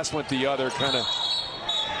 Yeah, the pass went the other, kind of.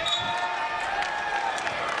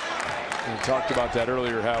 We talked about that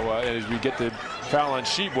earlier, how as we get the foul on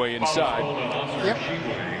Sheboy inside. Yep.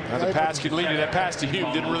 Now the pass could lead to that pass to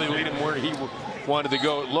Hume. Didn't really lead him where he wanted to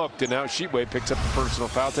go. It looked, and now Sheboy picks up the personal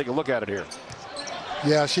foul. Take a look at it here.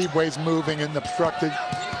 Yeah, Sheboy's moving and obstructed.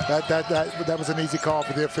 That was an easy call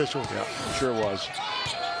for the officials. Yeah, sure was.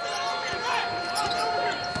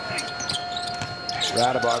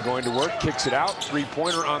 Radaball going to work, kicks it out.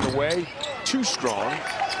 3-pointer on the way. Too strong.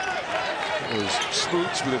 It was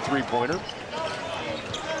Smoots with a 3-pointer.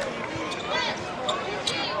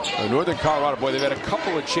 Northern Colorado, boy, they've had a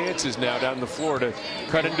couple of chances now down the floor to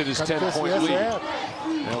cut into this 10-point lead.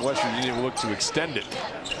 Now West Virginia will look to extend it.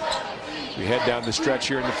 We head down the stretch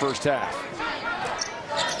here in the first half.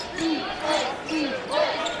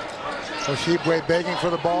 So Sheboy begging for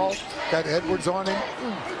the ball. Got Edwards on him.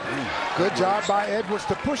 Good job by Edwards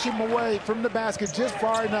to push him away from the basket just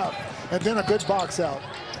far enough. And then a good box out.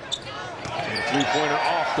 3-pointer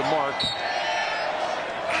off the mark.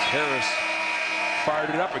 Harris fired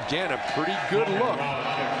it up again. A pretty good look.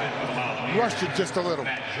 Rushed it just a little.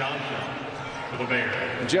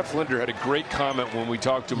 And Jeff Linder had a great comment when we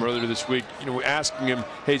talked to him earlier this week. You know, asking him,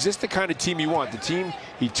 hey, is this the kind of team you want? The team,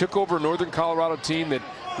 he took over a Northern Colorado team that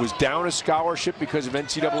was down a scholarship because of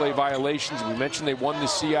NCAA violations. We mentioned they won the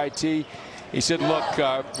CIT. He said, look,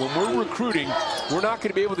 when we're recruiting, we're not going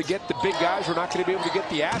to be able to get the big guys. We're not going to be able to get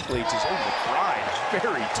the athletes. He said, oh, McBride.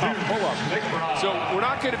 very tough pull-up. So we're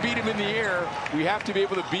not going to beat him in the air. We have to be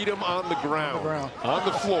able to beat him on the ground, on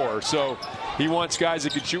the floor. So he wants guys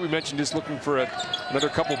that can shoot. We mentioned just looking for another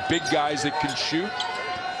couple big guys that can shoot.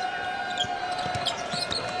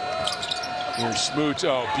 Here's Smoots.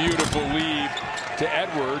 Oh, beautiful lead to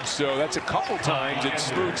Edwards. So that's a couple times that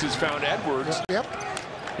Smoots has found Edwards. Yep.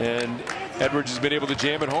 And Edwards has been able to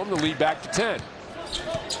jam it home to lead back to 10.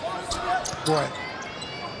 Boy,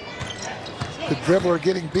 the dribbler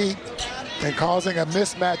getting beat and causing a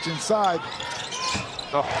mismatch inside.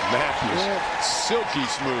 Oh, Matthews, silky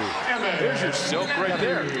smooth. There's your silk right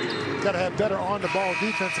there. Got to have better on-the-ball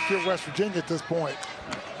defense if you're West Virginia at this point.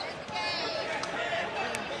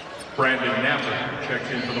 Brandon Napper checks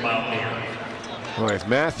in for the Mountaineers. Boy, if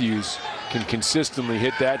Matthews can consistently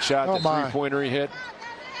hit that shot, the three-pointer he hit,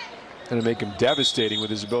 going to make him devastating with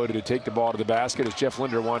his ability to take the ball to the basket, as Jeff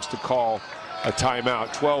Linder wants to call a timeout.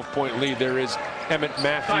 12-point lead. There is Emmett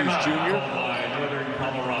Matthews Jr.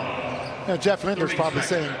 You know, Jeff Linder's probably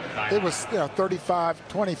saying it was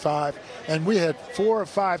 35-25, and we had 4 or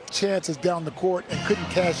 5 chances down the court and couldn't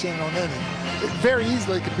cash in on any. It very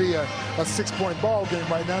easily could be a 6-point ball game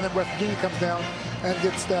right now. And then West Virginia comes down and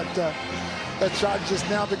gets that shot just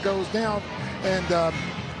now that goes down and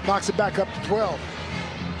knocks it back up to 12.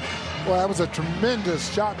 Well, that was a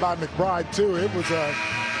tremendous shot by McBride too. It was a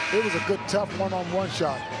good tough one-on-one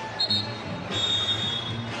shot.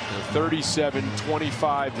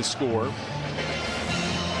 37-25 the score.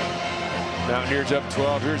 Mountaineers up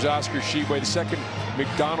 12. Here's Oscar Sheboy, the second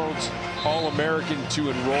McDonald's All-American to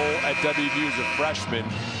enroll at WVU as a freshman.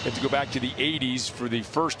 And to go back to the 80s for the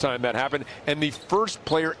first time that happened. And the first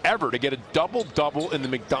player ever to get a double-double in the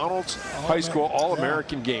McDonald's High School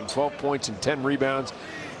All-American game. 12 points and 10 rebounds.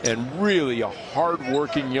 And really a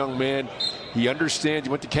hard-working young man. He understands. He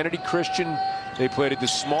went to Kennedy Christian. They played at the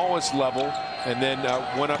smallest level and then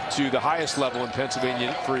went up to the highest level in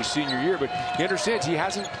Pennsylvania for his senior year. But he understands he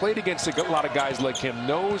hasn't played against a lot of guys like him,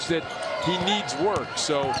 knows that he needs work.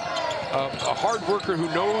 So a hard worker who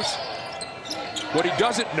knows what he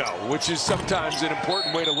doesn't know, which is sometimes an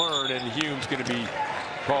important way to learn. And Hume's going to be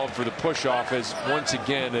called for the push-off as once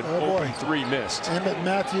again an open 3 missed. Emmett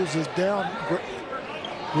Matthews is down,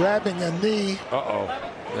 grabbing a knee. Uh-oh.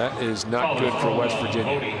 That is not good for West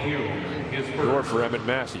Virginia. Or for Emmett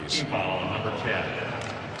Matthews.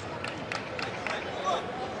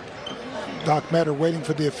 Doc Metter waiting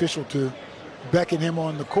for the official to beckon him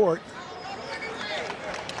on the court.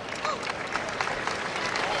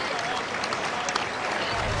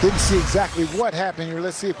 Didn't see exactly what happened here.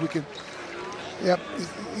 Let's see if we can. Yep,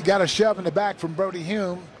 he got a shove in the back from Brody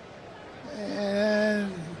Hume.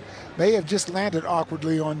 And may have just landed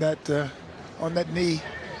awkwardly on that knee.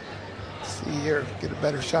 See here, get a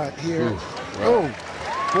better shot here. Oof, right. Oh,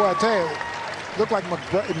 boy, I tell you, looked like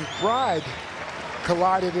McBride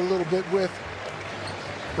collided a little bit with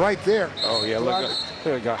right there. Oh, yeah, like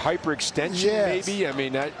a hyperextension, maybe. I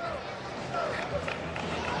mean, that.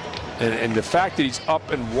 And the fact that he's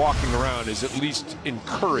up and walking around is at least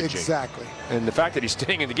encouraging. Exactly. And the fact that he's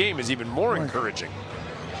staying in the game is even more encouraging.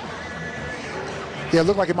 Yeah, it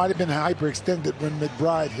looked like it might have been hyperextended when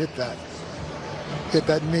McBride hit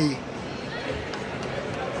that knee.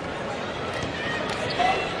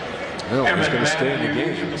 No, he's going to stay in the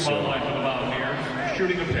game. So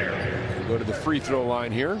Shooting a pair. we'll go to the free throw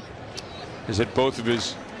line here. Is it both of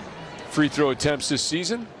his free throw attempts this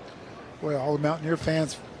season? Well, all the Mountaineer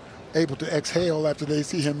fans able to exhale after they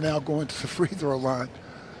see him now going to the free throw line.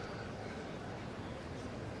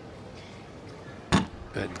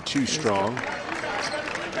 And too strong.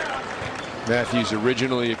 Matthews,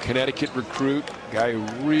 originally a Connecticut recruit, guy who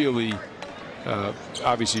really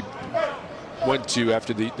obviously went to,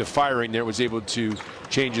 after the firing there, was able to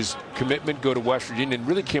change his commitment, go to West Virginia, and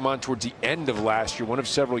really came on towards the end of last year. One of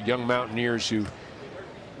several young Mountaineers who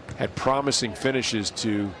had promising finishes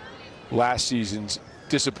to last season's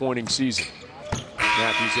disappointing season.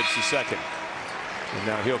 Matthews hits the second. And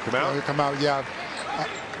now he'll come out. He'll come out, yeah.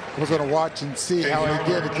 I was going to watch and see how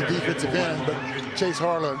he did at the defensive end, but Chase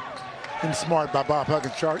Harlan, and smart by Bob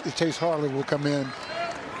Huggins. Chase Harlan will come in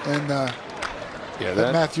and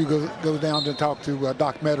let Matthew go down and talk to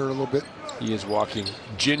Doc Metter a little bit. He is walking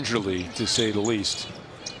gingerly, to say the least.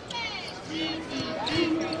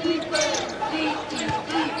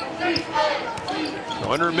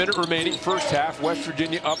 Under a minute remaining, first half. West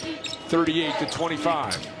Virginia up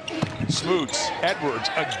 38-25. Smoots, Edwards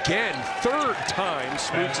again, third time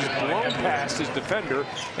Smoots has blown past his defender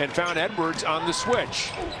and found Edwards on the switch.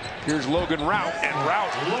 Here's Logan Rout, and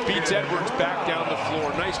Rout beats Edwards back down the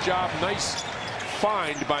floor. Nice job, nice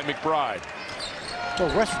find by McBride.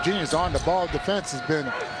 Well, West Virginia's on-the-ball defense has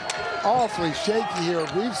been awfully shaky here.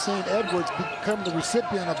 We've seen Edwards become the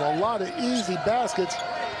recipient of a lot of easy baskets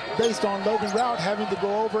based on Logan Rout having to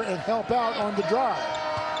go over and help out on the drive.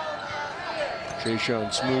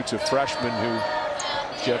 Trayshawn Smoot's a freshman who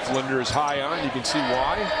Jeff Linder is high on. You can see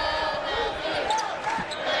why.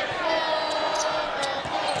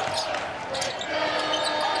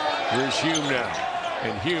 Here's Hume now.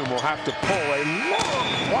 And Hume will have to pull a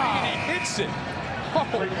long wow. And he hits it. Oh,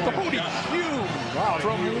 Bodie Hume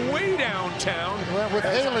from way downtown. Well, with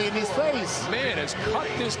Haley in his face. Man has cut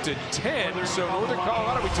this to 10. So Northern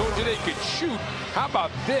Colorado, we told you they could shoot. How about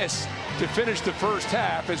this to finish the first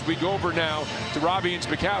half as we go over now to Robbie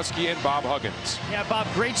Inspikowski and Bob Huggins. Yeah, Bob,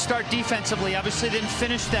 great start defensively. Obviously didn't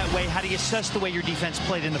finish that way. How do you assess the way your defense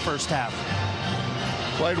played in the first half?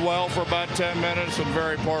 Played well for about 10 minutes and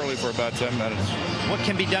very poorly for about 10 minutes. What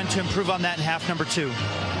can be done to improve on that in half number 2?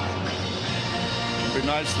 It'd be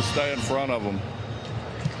nice to stay in front of them.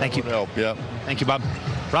 Thank you. That would help, yeah. Thank you, Bob.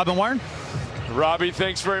 Robin Warren? Robbie,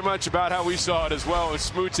 thanks very much about how we saw it as well. As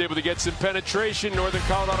Smoot's able to get some penetration, Northern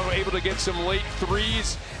Colorado able to get some late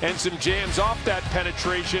threes and some jams off that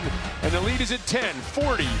penetration. And the lead is at 10,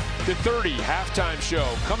 40-30. Halftime show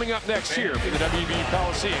coming up next here in the WB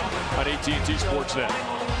Coliseum on AT&T Sportsnet.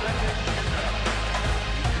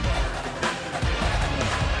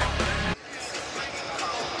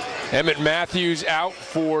 Emmett Matthews out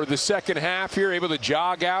for the second half here, able to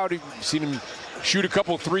jog out. You've seen him shoot a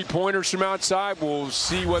couple three-pointers from outside. We'll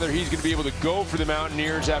see whether he's going to be able to go for the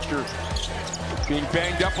Mountaineers after being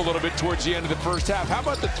banged up a little bit towards the end of the first half. How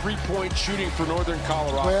about the three-point shooting for Northern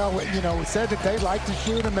Colorado? Well, you know, we said that they like to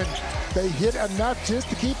shoot them, and they hit enough just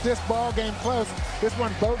to keep this ball game close. This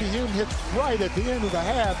one, Bodie Hume hits right at the end of the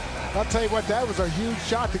half. I'll tell you what, that was a huge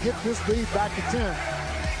shot to get this lead back to 10.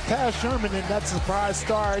 Taz Sherman in that surprise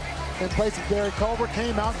start in place of Derek Culver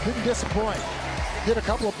came out and didn't disappoint. Hit a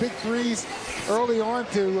couple of big threes early on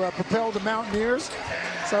to propel the Mountaineers.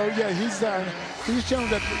 So yeah, he's shown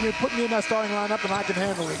that you're putting me in that starting lineup and I can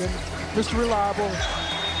handle it. And Mr. Reliable,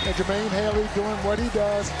 and Jermaine Haley doing what he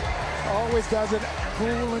does, always does it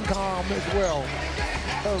cool and calm as well.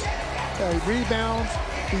 So, he rebounds,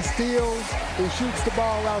 he steals, he shoots the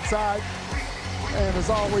ball outside, and is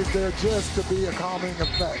always there just to be a calming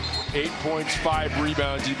effect. 8 points, 5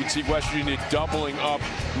 rebounds. You can see West Virginia doubling up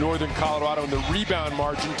Northern Colorado in the rebound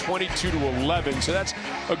margin, 22-11. So that's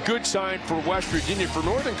a good sign for West Virginia. For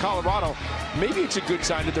Northern Colorado, maybe it's a good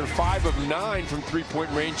sign that they're 5 of 9 from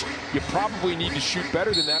three-point range. You probably need to shoot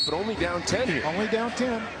better than that, but only down 10 here. Only down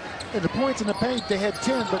 10. And the points in the paint, they had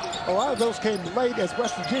 10, but a lot of those came late as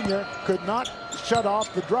West Virginia could not shut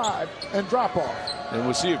off the drive and drop off. And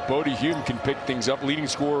we'll see if Bodie Hume can pick things up. Leading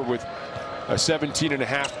scorer with a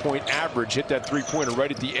 17.5-point average. Hit that three-pointer right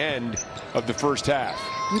at the end of the first half.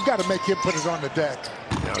 You've got to make him put it on the deck.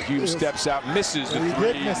 Now Hume steps out, misses the he three.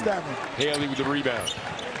 He did miss that one. Haley with the rebound.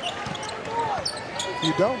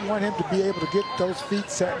 You don't want him to be able to get those feet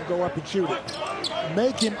set and go up and shoot it.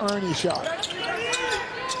 Make him earn his shot.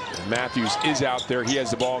 Matthews is out there. He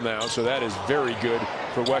has the ball now, so that is very good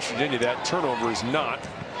for West Virginia. That turnover is not.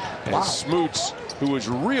 And wow. Smoots, who was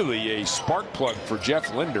really a spark plug for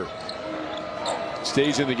Jeff Linder,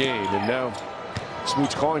 stays in the game. And now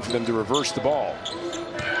Smoots calling for them to reverse the ball.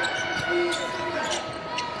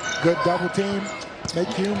 Good double team. Make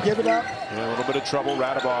Hume give it up. Yeah, a little bit of trouble.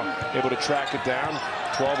 Radabaugh able to track it down.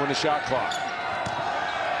 12 on the shot clock.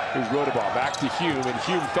 Here's Radabaugh back to Hume, and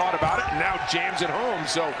Hume thought about it and now jams it home.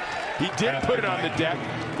 So he did put it on the deck.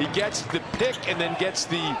 He gets the pick and then gets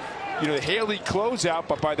the Haley closeout,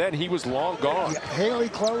 but by then he was long gone. Yeah, Haley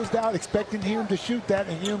closed out expecting Hume to shoot that,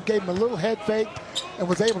 and Hume gave him a little head fake and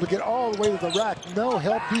was able to get all the way to the rack. No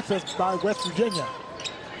help defense by West Virginia.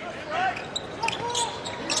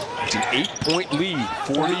 It's an 8-point lead,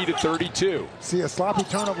 40-32. See a sloppy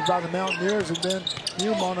turnover by the Mountaineers, and then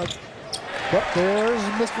Hume on it. But there's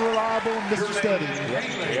Mr. Reliable and Mr. Steady. Yep.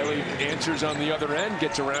 Haley answers on the other end,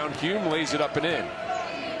 gets around Hume, lays it up and in.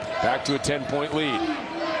 Back to a 10-point lead.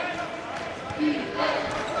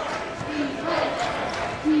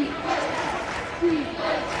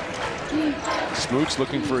 Smoots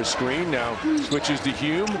looking for a screen, now switches to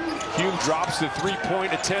Hume. Hume drops the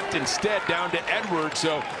three-point attempt instead down to Edwards.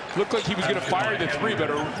 So looked like he was going to fire the three, but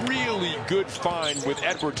a really good find with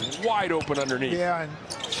Edwards wide open underneath. Yeah, and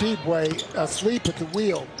Sheepway asleep at the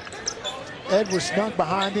wheel. Edwards snug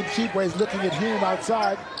behind him. Sheepway's looking at Hume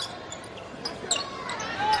outside.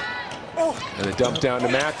 And a dump down to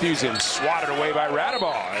Matthews and swatted away by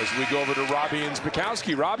Radaball as we go over to Robbie and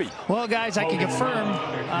Smikowski. Robbie. Well, guys, I can confirm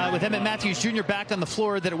with Emmett Matthews Jr. back on the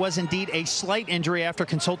floor that it was indeed a slight injury after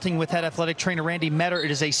consulting with head athletic trainer Randy Metter.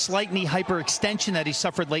 It is a slight knee hyperextension that he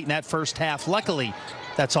suffered late in that first half. Luckily,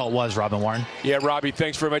 that's all it was, Robin Warren. Yeah, Robbie,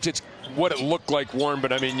 thanks very much. It's what it looked like, Warren,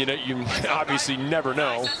 but I mean, you obviously never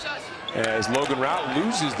know. As Logan Rout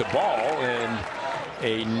loses the ball and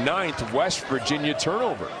a 9th West Virginia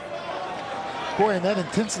turnover. Boy, and that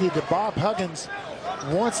intensity that Bob Huggins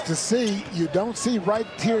wants to see, you don't see right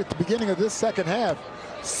here at the beginning of this second half.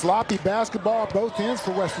 Sloppy basketball both ends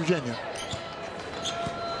for West Virginia.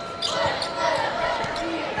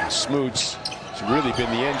 Smoots has really been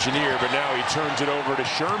the engineer, but now he turns it over to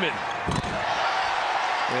Sherman.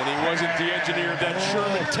 And he wasn't the engineer of that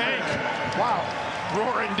Sherman tank. Wow.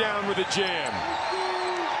 Roaring down with a jam.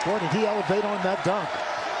 Boy, did he elevate on that dunk.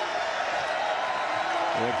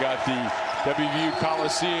 And it got the WVU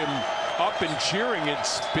Coliseum up and cheering.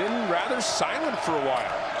 It's been rather silent for a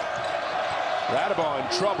while. Radaball in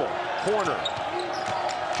trouble. Corner.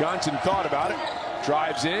 Johnson thought about it.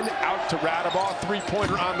 Drives in, out to Radaball.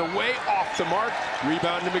 Three-pointer on the way, off the mark.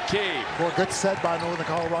 Rebound to McCabe. Boy, good set by Northern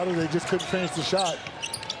Colorado. They just couldn't finish the shot.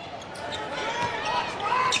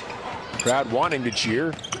 Crowd wanting to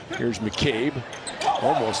cheer. Here's McCabe.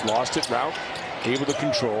 Almost lost it. Rout able to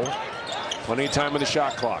control. Plenty of time on the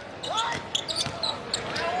shot clock.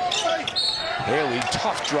 Haley,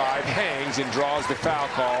 tough drive, hangs and draws the foul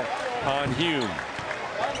call on Hume.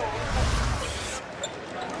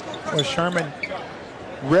 Well, Sherman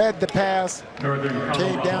read the pass,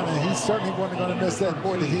 came down, and he certainly wasn't going to miss that.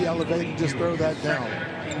 Boy, did he elevate and just throw that down.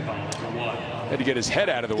 Had to get his head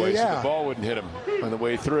out of the way so the ball wouldn't hit him on the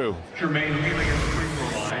way through. Did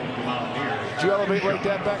you elevate like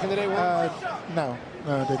that back in the day? No,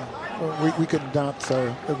 I didn't. We couldn't dunk,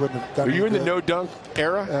 so it wouldn't have done. Were you in the no dunk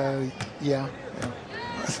era? Yeah.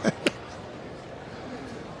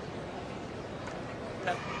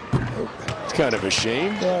 It's kind of a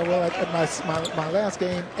shame. Yeah, well, my last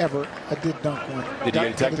game ever, I did dunk one. Did you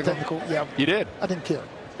get a technical? Yeah. You did? I didn't care.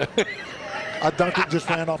 I dunked it, just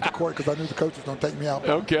ran off the court because I knew the coach was going to take me out.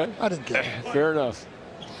 Okay. I didn't care. Fair enough.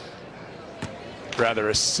 Rather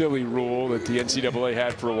a silly rule that the NCAA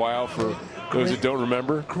had for a while for those that don't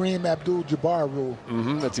remember. Kareem Abdul-Jabbar rule.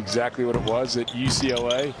 That's exactly what it was at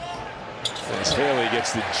UCLA. As Haley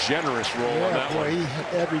gets the generous roll on that one. He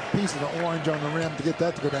hit every piece of the orange on the rim to get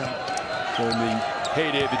that to go down. So in the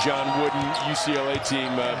heyday of the John Wooden UCLA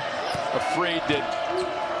team, afraid that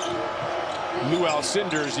Lou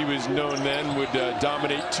Alcindor, as he was known then, would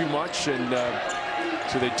dominate too much, and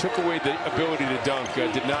so they took away the ability to dunk.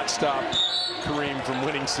 Did not stop Kareem from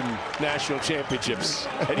winning some national championships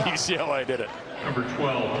at UCLA, did it? Number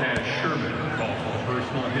 12, Tash Sherman, called for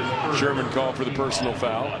the personal. Sherman called for the personal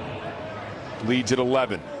foul. Leads at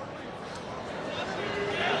 11.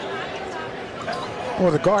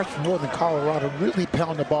 Well, the guards from Northern Colorado really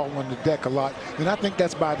pound the ball on the deck a lot, and I think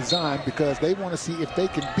that's by design because they want to see if they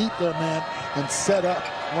can beat their man and set up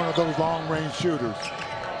one of those long-range shooters.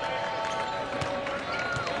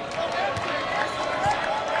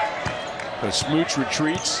 But Smooch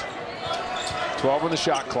retreats. 12 on the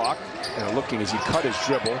shot clock. And looking as he cut his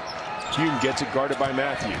dribble. Hume gets it guarded by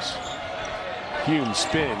Matthews. Hume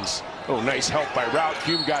spins. Oh, nice help by Rout.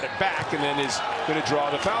 Hume got it back and then is going to draw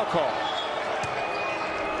the foul call.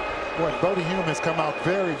 Boy, Brody Hume has come out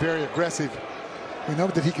very, very aggressive. We know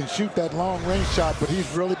that he can shoot that long-range shot, but he's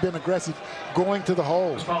really been aggressive going to the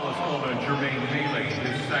hole.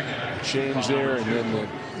 Change there, and then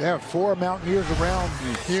yeah, 4 Mountaineers around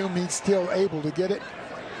Hume. He's still able to get it.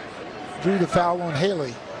 Drew the foul on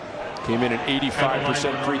Haley. Came in an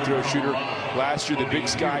 85% free throw shooter last year, the Big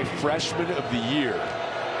Sky Freshman of the Year.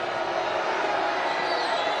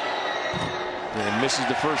 And misses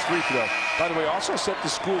the first free throw. By the way, also set the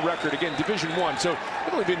school record, again, Division I. So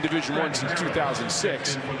they've only been Division I since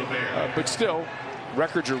 2006. But still,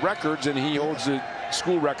 records are records, and he holds the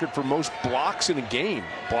school record for most blocks in a game.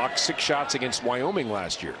 Blocked 6 shots against Wyoming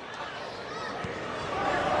last year.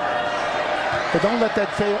 But don't let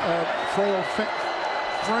that frail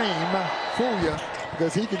frame fool you,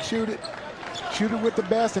 because he can shoot it with the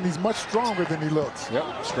best, and he's much stronger than he looks.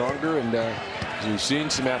 Yep, stronger, and we've seen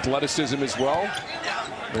some athleticism as well.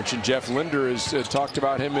 Mentioned Jeff Linder has talked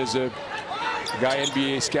about him as a guy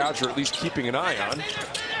NBA scouts are at least keeping an eye on.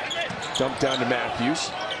 Dump down to Matthews.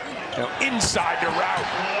 Now inside to Rout.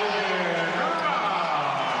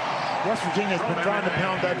 West Virginia's been trying to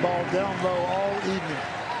pound that ball down low all evening.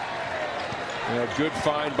 Yeah, good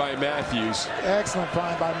find by Matthews. Excellent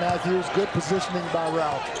find by Matthews. Good positioning by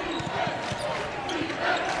Rout.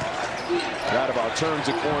 Radabau turns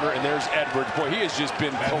the corner, and there's Edwards. Boy, he has just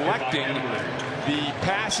been collecting the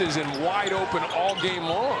passes and wide open all game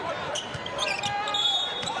long.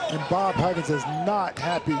 And Bob Huggins is not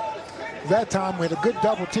happy. That time we had a good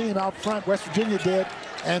double team out front, West Virginia did,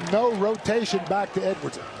 and no rotation back to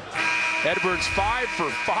Edwards. Edwards 5 for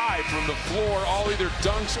 5 from the floor, all either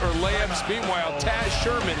dunks or layups. Meanwhile, Taz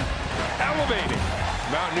Sherman elevating.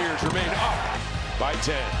 Mountaineers remain up by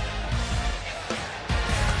 10.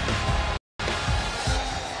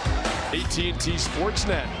 AT&T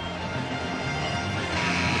Sportsnet.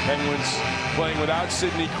 The Penguins playing without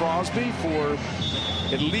Sidney Crosby for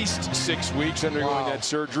at least 6 weeks, undergoing that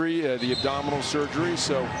surgery, the abdominal surgery.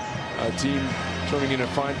 So a team turning in a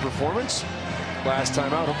fine performance last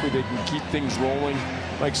time out. Hopefully they can keep things rolling.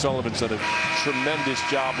 Mike Sullivan's done a tremendous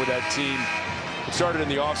job with that team. It started in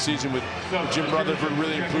the offseason with Jim Rutherford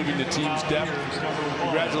really improving the team's depth.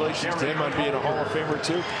 Congratulations to him on being a Hall of Famer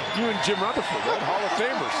too. You and Jim Rutherford, right? Hall of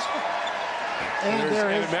Famers. And there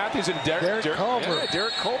is Matthews and Derek Culver. Yeah,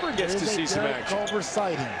 Derek Culver gets to see some action. Derek Culver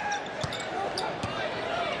sighting.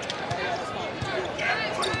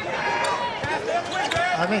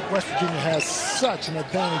 I think West Virginia has such an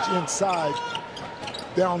advantage inside,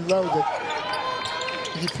 down low,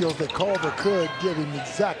 that he feels that Culver could give him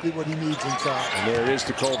exactly what he needs inside. And there it is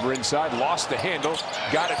to Culver inside, lost the handle,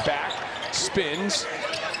 got it back, spins,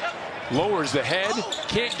 lowers the head,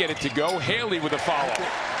 can't get it to go. Haley with a follow.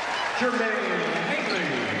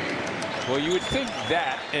 Well, you would think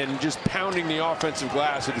that and just pounding the offensive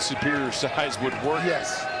glass at the superior size would work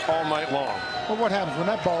all night long. Well, what happens when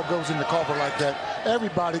that ball goes into Culver like that?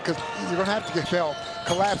 Everybody, because you're going to have to get help,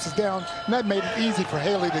 collapses down, and that made it easy for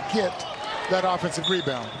Haley to get that offensive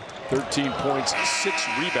rebound. 13 points, 6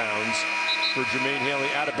 rebounds for Jermaine Haley.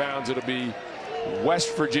 Out of bounds, it'll be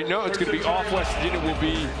West Virginia. No, it's going to be off West Virginia. Will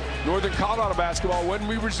be Northern Colorado basketball when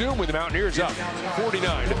we resume with the Mountaineers up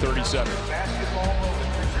 49-37.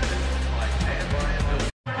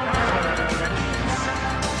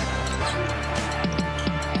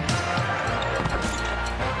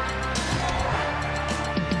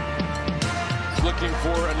 Looking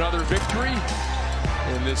for another victory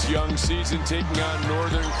in this young season, taking on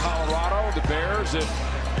Northern Colorado. The Bears have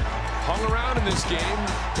hung around in this game.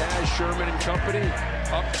 Taz Sherman and company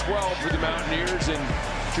up 12 for the Mountaineers, and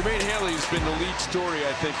Jermaine Haley has been the lead story,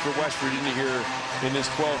 I think, for West Virginia here in this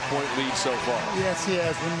 12-point lead so far. Yes, he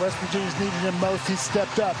has. When West Virginia's needed him most, he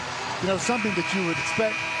stepped up. You know, something that you would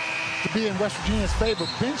expect to be in West Virginia's favor,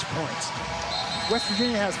 bench points. West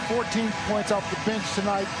Virginia has 14 points off the bench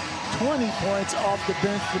tonight, 20 points off the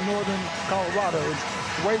bench for Northern Colorado.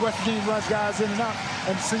 The way West Virginia runs guys in and out,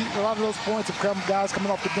 and see a lot of those points have come guys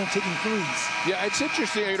coming off the bench hitting threes. Yeah, it's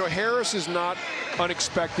interesting. You know, Harris is not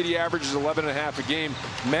unexpected. He averages 11.5 a game.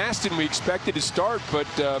 Maston we expected to start, but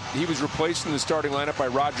he was replaced in the starting lineup by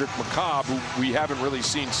Roderick McCobb, who we haven't really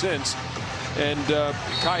seen since. And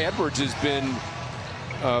Kai Edwards has been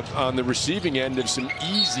on the receiving end of some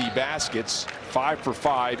easy baskets, 5 for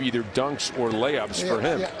 5, either dunks or layups for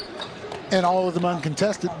him. Yeah. And all of them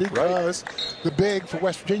uncontested because the big for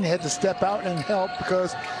West Virginia had to step out and help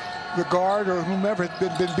because the guard or whomever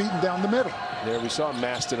had been beaten down the middle. There we saw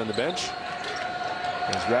Maston on the bench.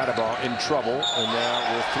 There's Radabau in trouble, and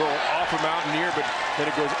now we'll throw it off a Mountaineer, but then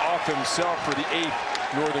it goes off himself for the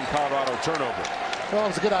 8th Northern Colorado turnover. Well, it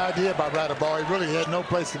was a good idea by Radabau. He really had no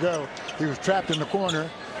place to go. He was trapped in the corner.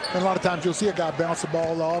 And a lot of times you'll see a guy bounce the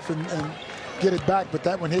ball off and get it back, but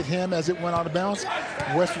that one hit him as it went out of bounds.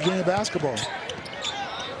 West Virginia basketball.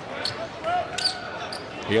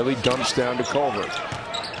 Haley dumps down to Culver.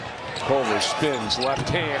 Culver spins left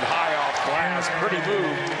hand high off glass. Pretty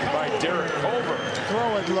move by Derek Culver.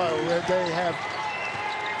 Throw it low. They have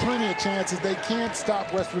plenty of chances. They can't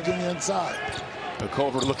stop West Virginia inside.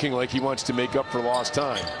 Culver looking like he wants to make up for lost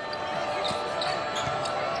time.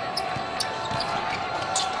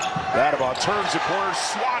 Radabau turns the corner,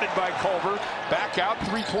 swatted by Culver. Back out,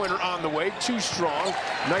 three-pointer on the way, too strong.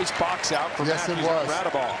 Nice box out from Matthews on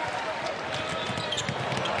Radabau.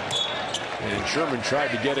 And Sherman tried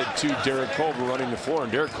to get it to Derek Culver running the floor,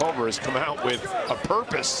 and Derek Culver has come out with a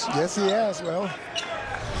purpose. Yes, he has. Well,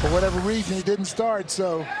 for whatever reason, he didn't start,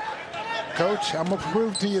 so Coach, I'm going to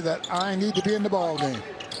prove to you that I need to be in the ball game.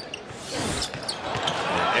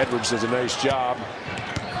 And Edwards does a nice job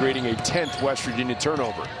creating a 10th West Virginia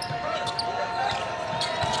turnover.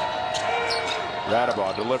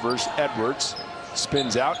 Radabau delivers. Edwards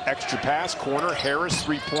spins out. Extra pass. Corner. Harris.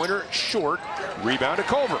 Three-pointer. Short. Rebound to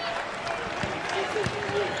Culver.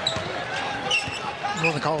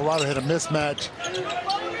 Northern Colorado had a mismatch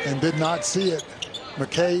and did not see it.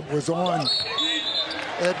 McCabe was on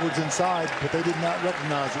Edwards inside, but they did not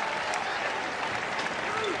recognize it.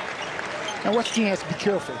 And West Virginia has to be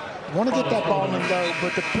careful. You want to get that ball in low,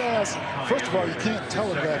 but the pass, first of all, you can't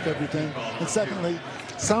telegraph everything. And secondly,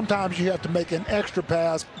 sometimes you have to make an extra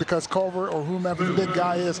pass because Culver or whomever the big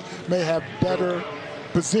guy is may have better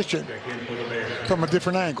position from a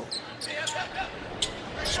different angle.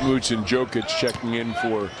 Smoots and Jokic checking in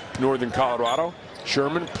for Northern Colorado.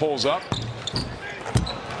 Sherman pulls up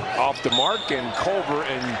off the mark, and Culver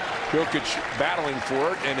and Jokic battling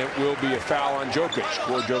for it, and it will be a foul on Jokic.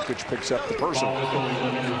 Core Jokic picks up the personal.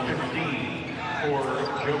 15 for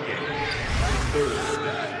Jokic. Third,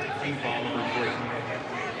 team foul number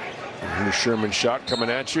 3. Here's Sherman's shot coming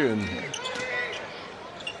at you, and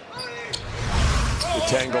the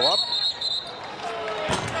tangle up.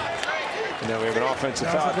 And now we have an offensive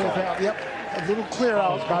foul call. Yep, a little clear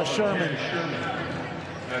out by Sherman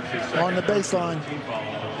on the baseline.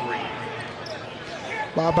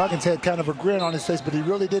 Bob Huggins had kind of a grin on his face, but he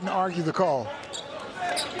really didn't argue the call.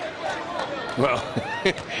 Well,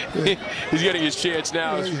 he's getting his chance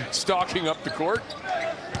now, stalking up the court.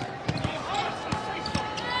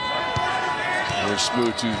 There's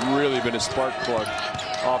Smoots, who's really been a spark plug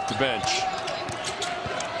off the bench.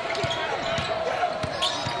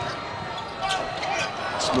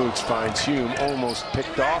 Smoots finds Hume, almost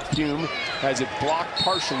picked off. Hume has it blocked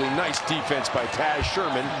partially. Nice defense by Taz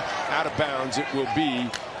Sherman. Out of bounds. It will be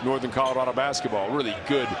Northern Colorado basketball. Really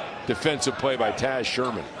good defensive play by Taz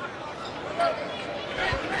Sherman.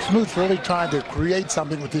 Smoots really trying to create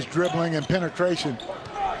something with his dribbling and penetration.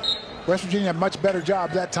 West Virginia had a much better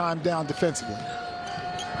job that time down defensively.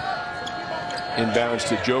 Inbounds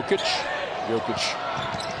to Jokic.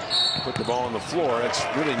 Jokic put the ball on the floor. That's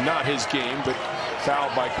really not his game, but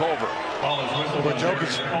fouled by Culver. But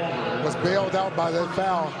Jokic was bailed out by that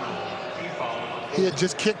foul. He had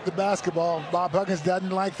just kicked the basketball. Bob Huggins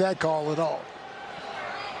doesn't like that call at all.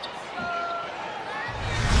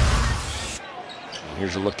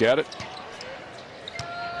 Here's a look at it.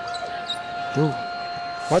 Ooh.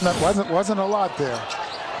 Wasn't a lot there.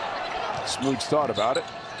 Smoots thought about it.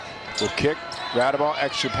 Will kick. Radaball,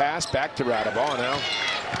 extra pass, back to Radaball now.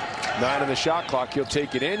 9 on the shot clock. He'll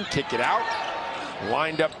take it in, kick it out.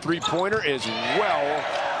 Lined up three-pointer is well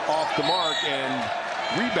off the mark and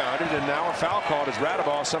rebounded, and now a foul called as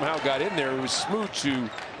Radaball somehow got in there. It was Smoots who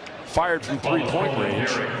fired from three-point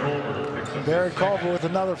range. Derek Culver with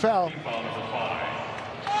another foul.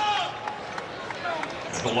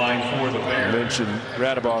 The line for the Bears. I mentioned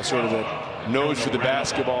Radaball, sort of a nose for the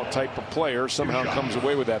basketball type of player, somehow comes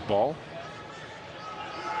away with that ball.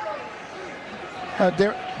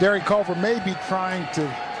 Derek Culver may be trying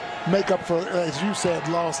to make up for, as you said,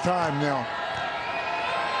 lost time now.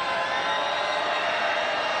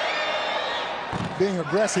 Being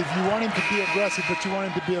aggressive, you want him to be aggressive, but you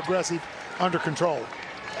want him to be aggressive under control.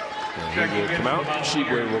 And he will come out.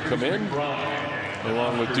 Sheetway will come in,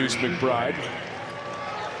 along with Deuce McBride.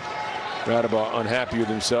 Radaball unhappy with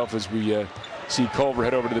himself as we see Culver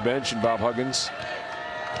head over to the bench, and Bob Huggins.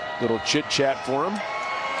 Little chit-chat for him.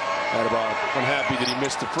 Radaball unhappy that he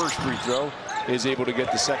missed the first free throw. Is able to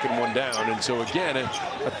get the second one down, and so again a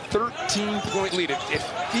 13-point lead. It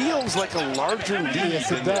feels like a larger lead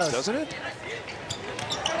than this, doesn't it?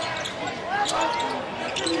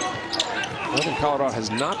 Northern Colorado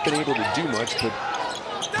has not been able to do much, but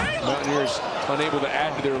Mountaineers unable to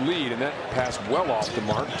add to their lead, and that pass well off the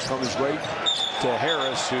mark. Comes right to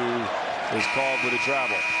Harris, who is called with a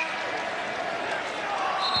travel.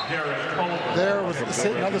 There was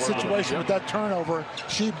another situation with that turnover.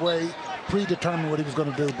 Sheepway predetermined what he was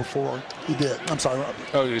going to do before he did. I'm sorry, Rob.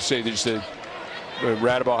 Oh, you say they just said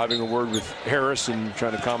Radaball having a word with Harris and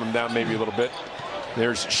trying to calm him down maybe a little bit.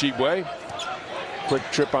 There's Sheepway. Quick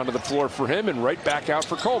trip onto the floor for him, and right back out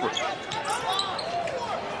for Culver.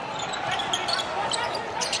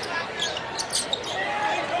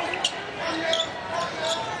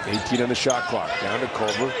 $18 on the shot clock. Down to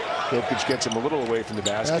Culver. Jokic gets him a little away from the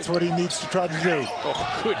basket. That's what he needs to try to do.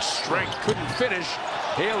 Oh, good strength. Couldn't finish.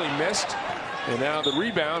 Haley missed. And now the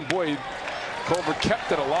rebound. Boy, Culver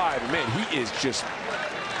kept it alive. Man, he is just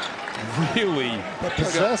really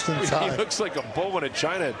possessed inside. He looks like a bull in a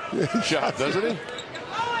china shop, doesn't he?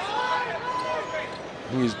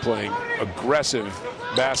 He's playing aggressive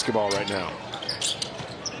basketball right now.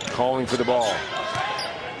 Calling for the ball.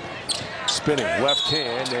 Spinning left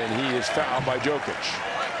hand, and he is fouled by Jokic.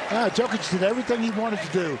 Jokic did everything he wanted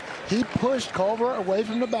to do. He pushed Culver away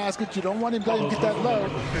from the basket. You don't want him to get that low,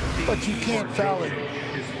 but you can't foul him.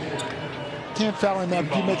 Can't foul him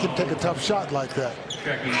after you make him take a tough shot like that.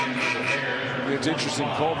 It's interesting,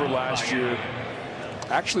 Culver last year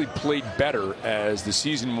actually played better as the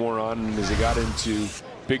season wore on and as he got into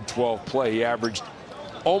Big 12 play. He averaged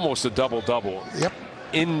almost a double-double. Yep.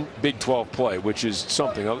 In Big 12 play, which is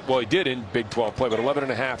something. Well, he did in Big 12 play, but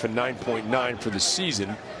 11.5 and 9.9 for the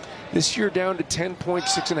season. This year down to 10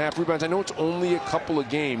 points, 6.5 rebounds. I know it's only a couple of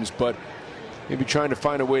games, but maybe trying to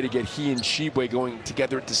find a way to get he and Shibwe going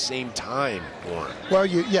together at the same time. Well,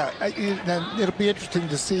 and it'll be interesting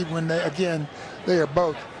to see when they are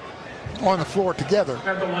both on the floor together.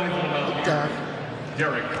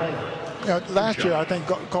 Derek Culver. Last year, I think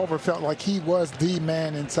Culver felt like he was the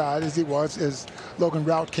man inside, as Logan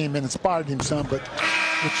Rout came in and spotted him some. But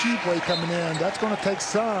with Shibwe coming in, that's going to take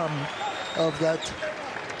some of that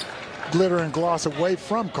glitter and gloss away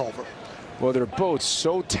from Culver. Well, they're both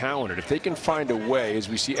so talented. If they can find a way, as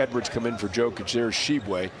we see Edwards come in for Jokic, there's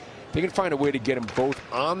Shibwe. They can find a way to get them both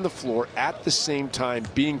on the floor at the same time,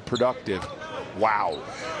 being productive. Wow.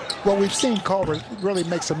 Well, we've seen Culver really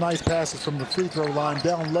make some nice passes from the free throw line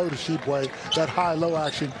down low to Shibwe, that high-low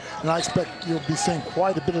action, and I expect you'll be seeing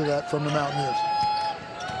quite a bit of that from the Mountaineers.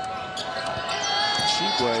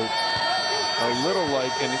 Shibwe, a little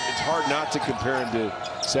like, and it's hard not to compare him to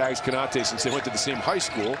Sags Konate since they went to the same high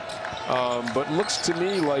school, but looks to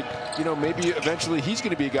me like, maybe eventually he's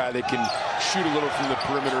going to be a guy that can shoot a little from the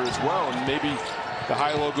perimeter as well, and maybe the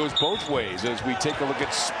high-low goes both ways as we take a look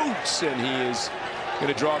at Smoots, and he is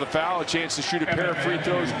going to draw the foul, a chance to shoot a pair of free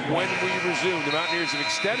throws when we resume. The Mountaineers have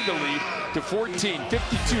extended the lead to 14,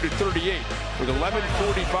 52 to 38, with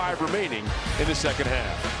 11:45 remaining in the second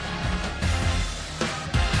half.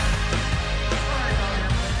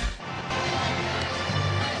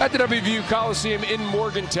 At the WVU Coliseum in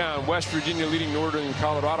Morgantown, West Virginia leading Northern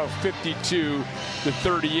Colorado 52 to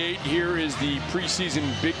 38. Here is the preseason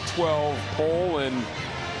Big 12 poll, and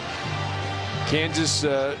Kansas,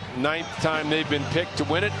 9th time they've been picked to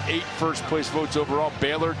win it. 8 first-place votes overall.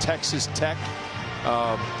 Baylor, Texas Tech,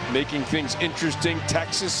 making things interesting.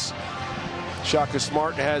 Texas, Shaka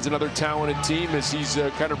Smart has another talented team as he's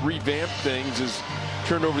kind of revamped things, has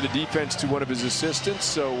turned over the defense to one of his assistants.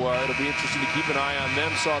 So it'll be interesting to keep an eye on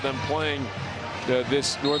them. Saw them playing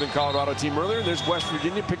this Northern Colorado team earlier. And there's West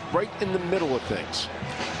Virginia picked right in the middle of things.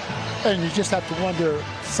 And you just have to wonder,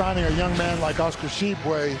 signing a young man like Oscar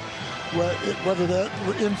Shibwe, whether that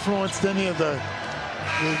influenced any of the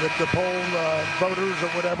poll voters or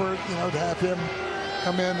whatever, to have him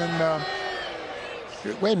come in and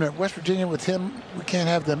wait a minute, West Virginia with him, we can't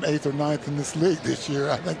have them 8th or 9th in this league this year.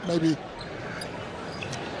 I think maybe.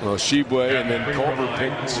 Well, Shibwe and then Culver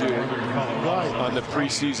picked on the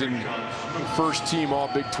preseason first team All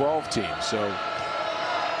Big 12 team. So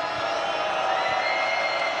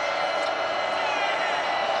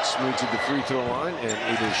Smoots at the free throw line, and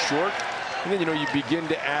it is short. And then, you begin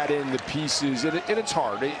to add in the pieces, and it's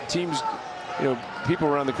hard. Teams, people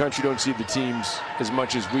around the country don't see the teams as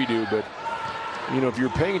much as we do, but if you're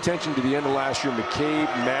paying attention to the end of last year, McCabe,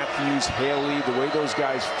 Matthews, Haley, the way those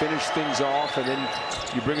guys finish things off, and then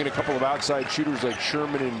you bring in a couple of outside shooters like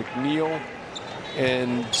Sherman and McNeil,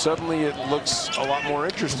 and suddenly it looks a lot more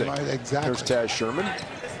interesting. Right, exactly. There's Taz Sherman.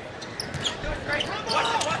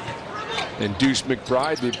 And Deuce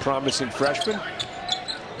McBride, the promising freshman.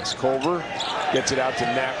 As Culver gets it out to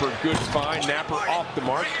Napper. Good find. Napper off the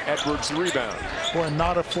mark. Edwards the rebound. Boy,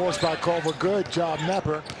 not a force by Culver. Good job,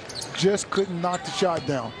 Napper. Just couldn't knock the shot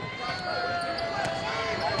down.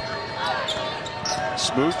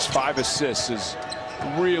 Smoots, 5 assists, has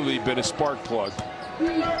really been a spark plug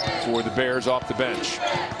for the Bears off the bench.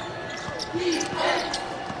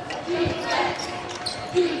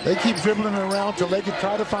 They keep dribbling around till they can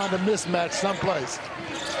try to find a mismatch someplace.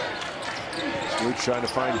 Smoots trying to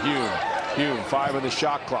find Hume. Hume, 5 on the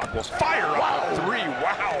shot clock. Will fire out 3.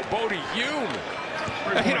 Wow, Bodie Hume.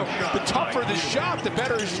 The tougher the shot, the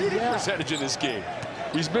better his shooting percentage in this game.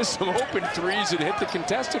 He's missed some open threes and hit the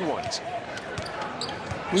contested ones.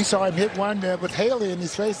 We saw him hit one with Haley in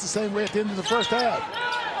his face the same way at the end of the first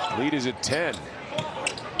half. Lead is at 10.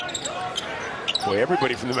 Boy,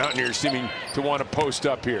 everybody from the Mountaineers seeming to want to post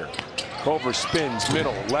up here. Culver spins,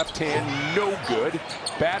 middle, left hand, no good.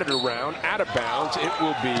 Batted around, out of bounds. It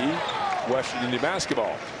will be West Virginia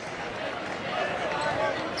basketball.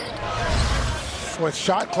 With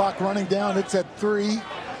shot clock running down, it's at 3.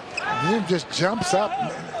 And he just jumps up.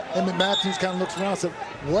 Emmett Matthews kind of looks around and says,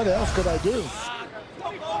 what else could I do?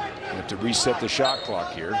 You have to reset the shot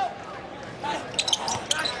clock here.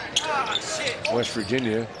 West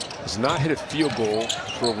Virginia has not hit a field goal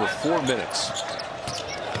for over 4 minutes.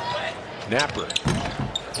 Napper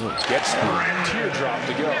gets the teardrop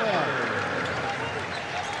to go.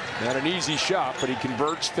 Not an easy shot, but he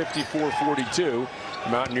converts. 54-42.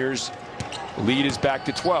 Mountaineers lead is back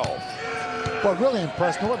to 12. Well, really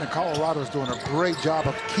impressed. Northern Colorado is doing a great job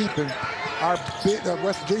of keeping our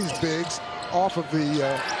West Virginia's bigs off of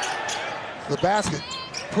the basket,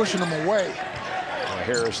 pushing them away.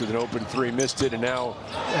 Harris with an open three, missed it, and now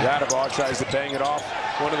Radabov tries to bang it off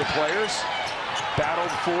one of the players.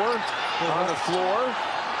 Battled for on the floor.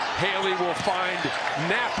 Haley will find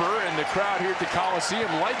Napper, and the crowd here at the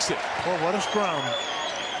Coliseum likes it. Oh, what a scrum.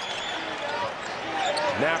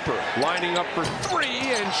 Napper lining up for three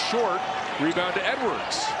and short. Rebound to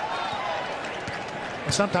Edwards.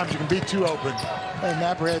 Sometimes you can be too open, and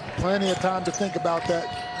Napper had plenty of time to think about that.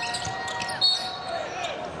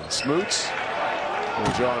 Smoots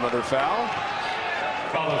will draw another foul.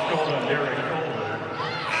 Foul is called on Derek Culver.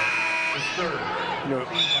 His third. You know,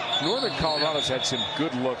 Northern Colorado's had some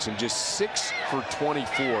good looks and just 6 for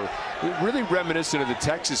 24. Really reminiscent of the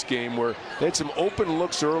Texas game where they had some open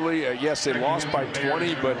looks early. Yes, they lost by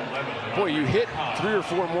 20, but boy, you hit 3 or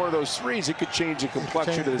 4 more of those threes, it could change the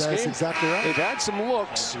complexion of this game. That's exactly right. They've had some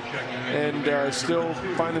looks and still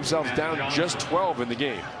find themselves down just 12 in the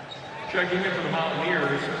game. Checking in for the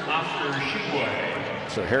Mountaineers, Oscar Sheboy.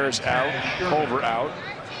 So Harris out, Culver out,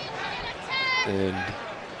 and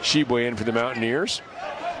Sheboy in for the Mountaineers.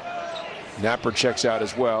 Napper checks out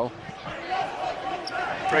as well.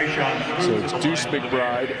 So it's Deuce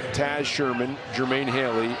McBride, Taz Sherman, Jermaine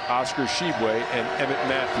Haley, Oscar Sheboy, and Emmett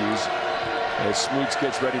Matthews as Smoots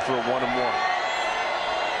gets ready for a 1-and-1.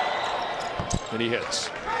 And he hits.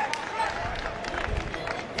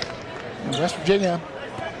 And West Virginia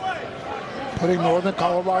putting Northern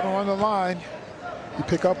Colorado on the line. You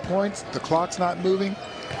pick up points, the clock's not moving,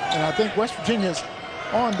 and I think West Virginia's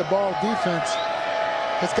on-the-ball defense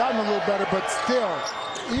has gotten a little better, but still,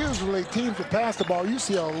 usually teams that pass the ball, you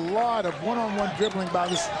see a lot of one-on-one dribbling by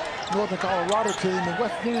this Northern Colorado team, and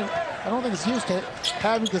West Virginia, I don't think it's used to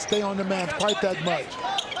having to stay on the man quite that much.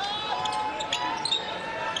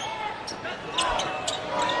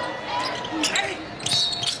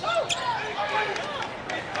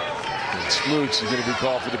 And Smoots is going to be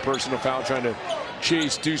called for the personal foul, trying to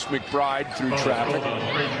chase Deuce McBride through traffic.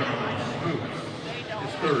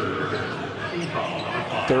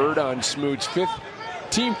 Third on Smoot's 5th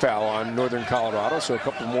team foul on Northern Colorado, so a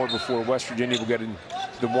couple more before West Virginia will get into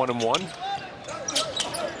the 1-and-1.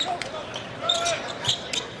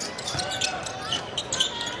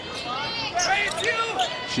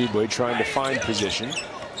 Sheboy trying to find position.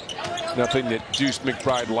 Nothing that Deuce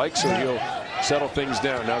McBride likes, so he'll settle things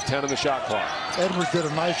down. Now 10 on the shot clock. Edwards did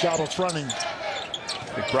a nice job of fronting.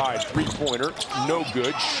 McBride, three-pointer, no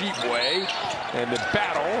good. Sheboy and the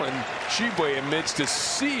battle, and Sheboy amidst a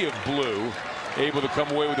sea of blue, able to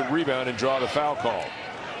come away with a rebound and draw the foul call.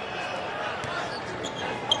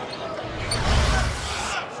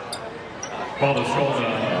 Ball is called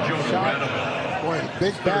on Joseph. Boy,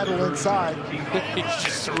 big battle inside. He's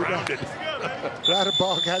just surrounded.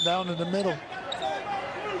 Radabov got down in the middle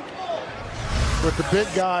with the big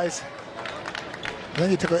guys. Then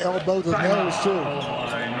he took an elbow to the nose, too.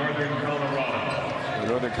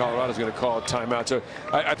 Northern Colorado is going to call a timeout. So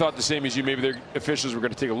I thought the same as you. Maybe their officials were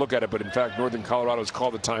going to take a look at it, but in fact, Northern Colorado has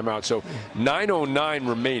called the timeout. So 9:09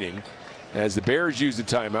 remaining as the Bears use the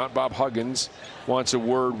timeout. Bob Huggins wants a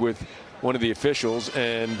word with one of the officials,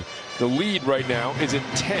 and the lead right now is at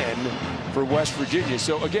 10 for West Virginia.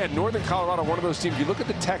 So again, Northern Colorado, one of those teams, you look at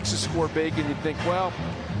the Texas score big and you think, well,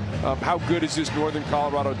 how good is this Northern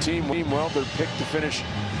Colorado team? Well, they're picked to finish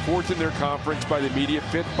 4th in their conference by the media,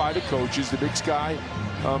 5th by the coaches. The Big Sky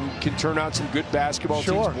can turn out some good basketball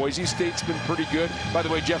teams. Boise State's been pretty good. By the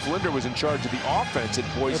way, Jeff Linder was in charge of the offense at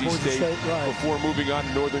Boise State before moving on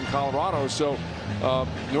to Northern Colorado. So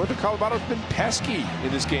Northern Colorado's been pesky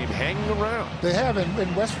in this game, hanging around. They have,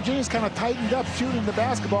 and West Virginia's kind of tightened up shooting the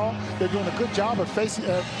basketball. They're doing a good job of facing,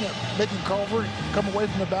 making Culver come away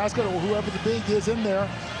from the basket, or whoever the big is in there.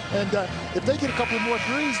 And if they get a couple more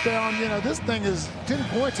threes down, this thing is 10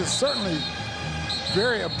 points is certainly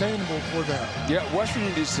very obtainable for them. Yeah, West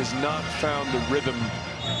Virginia just has not found the rhythm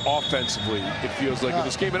offensively, it feels like, in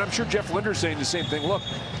this game. And I'm sure Jeff Linder's saying the same thing. Look,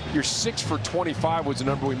 your 6 for 25 was the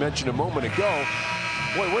number we mentioned a moment ago.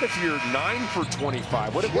 Boy, what if you're 9 for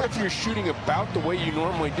 25? What if you're shooting about the way you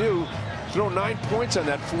normally do? Throw 9 points on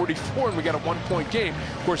that 44, and we got a 1-point game.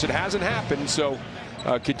 Of course, it hasn't happened, so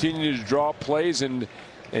continue to draw plays and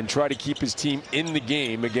try to keep his team in the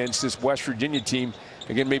game against this West Virginia team.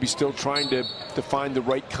 Again, maybe still trying to find the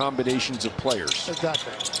right combinations of players.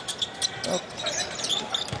 Exactly.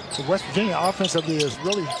 So West Virginia offensively has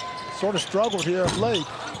really sort of struggled here of late.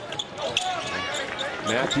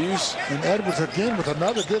 Matthews. And Edwards again with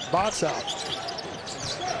another good box out.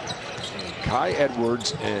 Kai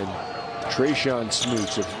Edwards and Trayshawn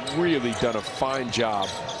Smoots have really done a fine job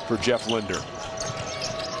for Jeff Linder.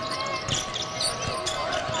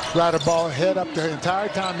 Rider ball head up the entire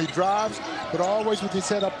time he drives, but always with his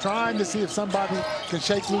head up, trying to see if somebody can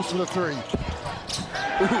shake loose with a three.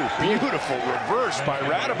 Ooh, beautiful reverse by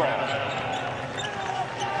Radaball.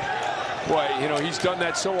 Boy, you know, he's done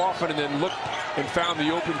that so often and then looked and found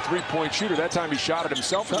the open three-point shooter. That time he shot it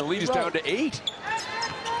himself, and the lead is down to 8.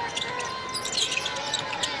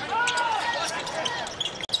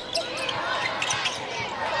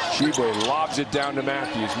 Sheboy lobs it down to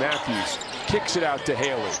Matthews. Matthews kicks it out to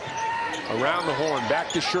Haley. Around the horn, back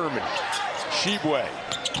to Sherman. Sheboy,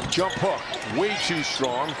 jump hook, way too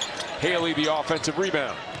strong. Haley, the offensive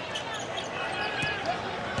rebound.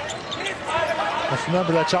 Let's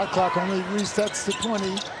remember that shot clock only resets to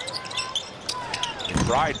 20.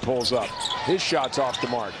 Bride pulls up. His shot's off the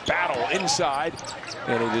mark. Battle inside,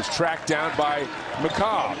 and it is tracked down by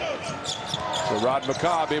McCobb. So Rod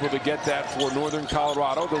McCobb able to get that for Northern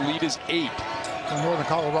Colorado. The lead is 8. And Northern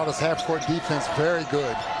Colorado's half-court defense very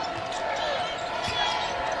good.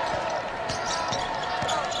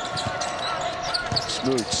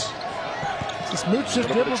 Smoots. Smoots just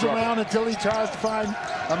dribbles around until he tries to find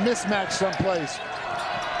a mismatch someplace.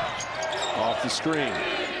 Off the screen.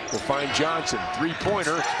 We'll find Johnson.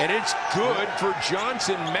 Three-pointer, and it's good for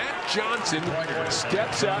Johnson. Matt Johnson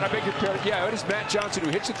steps out. I beg your pardon. Yeah, it is Matt Johnson who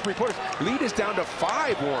hits the three-pointer. Lead is down to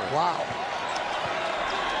 5, Warren. Wow.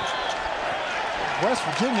 West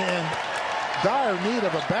Virginia in dire need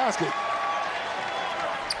of a basket.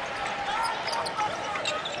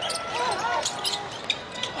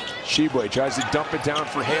 Sheboy tries to dump it down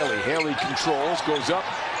for Haley. Haley controls, goes up,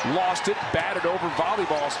 lost it, batted over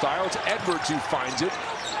volleyball style. It's Edwards who finds it.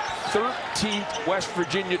 13th West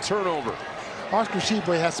Virginia turnover. Oscar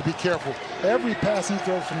Sheboy has to be careful. Every pass he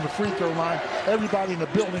throws from the free throw line, everybody in the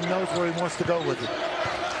building knows where he wants to go with it.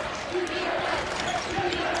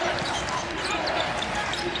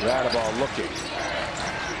 Radaball looking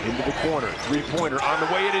into the corner. Three-pointer on the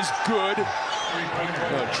way. It is good.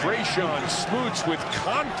 Trayshawn Smoots with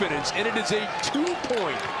confidence, and it is a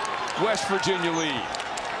 2-point West Virginia lead.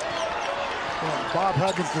 Well, Bob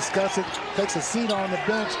Huggins discusses it, takes a seat on the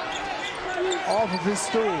bench off of his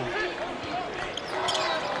stool.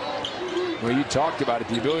 Well, you talked about it,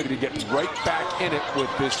 the ability to get right back in it with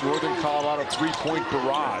this Northern Colorado three-point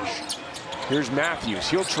barrage. Here's Matthews.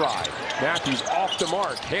 He'll try. Matthews off the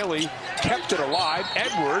mark. Haley kept it alive.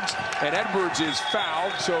 Edwards, and Edwards is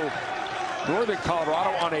fouled. So Northern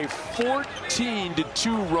Colorado on a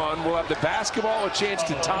 14-2 run will have the basketball a chance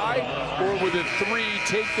to tie, or with a 3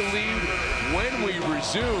 take the lead when we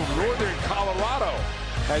resume. Northern Colorado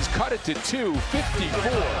has cut it to 2,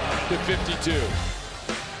 54-52.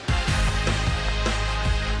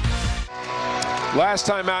 Last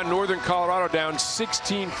time out, Northern Colorado down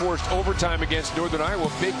 16, forced overtime against Northern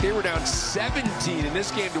Iowa. They were down 17 in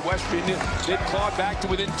this game to West Virginia. They've clawed back to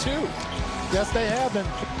within 2. Yes, they have been.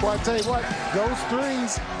 Well, I tell you what, those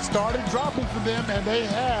threes started dropping for them, and they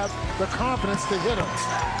have the confidence to hit them.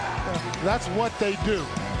 That's what they do.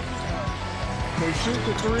 They shoot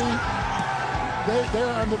the three.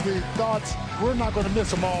 They're under the thoughts, we're not going to miss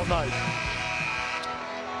them all night.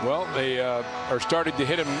 Well, they are starting to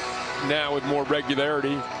hit them now with more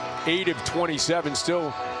regularity. 8 of 27,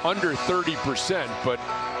 still under 30%. But,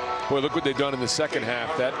 boy, look what they've done in the second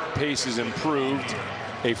half. That pace has improved.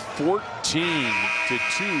 A 14-2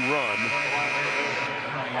 run.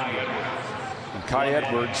 And Kai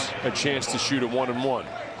Edwards a chance to shoot a 1-and-1.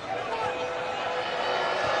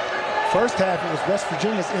 First half, it was West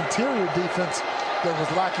Virginia's interior defense that was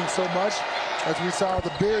lacking so much, as we saw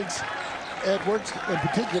the bigs, Edwards in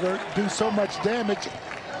particular, do so much damage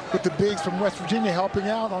with the bigs from West Virginia helping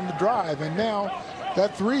out on the drive. And now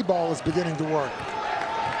that 3 ball is beginning to work.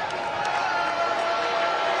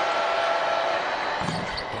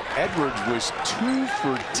 Edwards was 2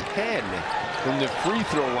 for 10 from the free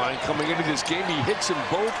throw line coming into this game. He hits them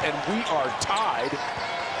both, and we are tied.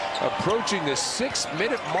 Approaching the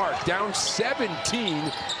 6-minute mark, down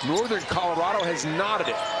 17. Northern Colorado has knotted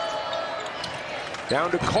it.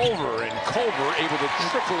 Down to Culver, and Culver able to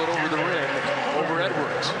trickle it over the rim over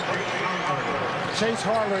Edwards. Chase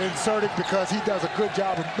Harler inserted because he does a good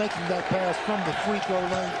job of making that pass from the free throw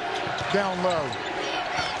lane down low.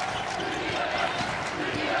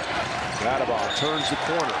 Radaball turns the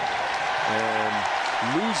corner and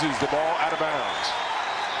loses the ball out of bounds.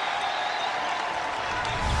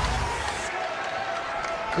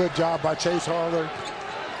 Good job by Chase Harler.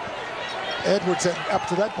 Edwards, up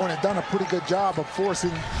to that point, had done a pretty good job of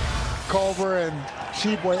forcing Culver and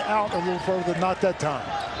Sheboy out a little further, not that time.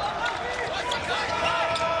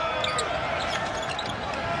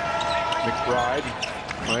 McBride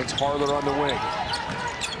finds Harler on the wing.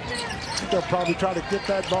 they'll probably try to get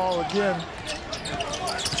that ball again.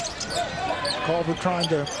 Culver trying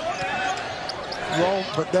to roll,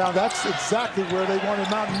 but now that's exactly where they want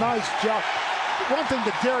him out. Nice job. One thing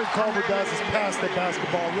that Derek Culver does is pass the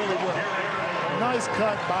basketball really well. Nice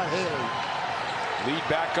cut by Haley. Lead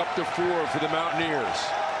back up to 4 for the Mountaineers.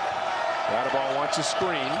 Radaball wants a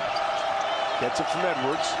screen. Gets it from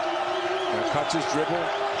Edwards. Now cuts his dribble,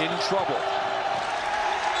 in trouble.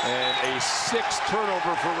 And a 6th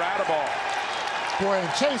turnover for Radaball. Boy, and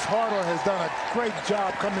Chase Hartle has done a great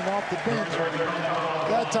job coming off the bench.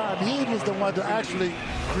 That time, he was the one that actually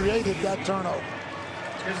created that turnover.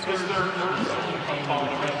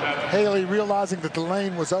 Haley realizing that the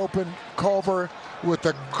lane was open. Culver with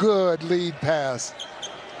a good lead pass.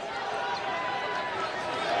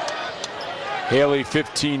 Haley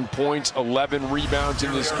 15 points, 11 rebounds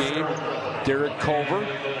in this game. Derek Culver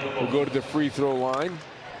will go to the free throw line.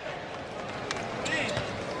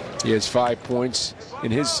 He has 5 points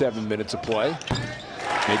in his 7 minutes of play.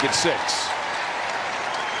 Make it 6.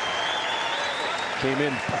 Came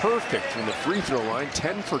in perfect from the free throw line,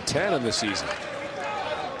 10 for 10 on the season.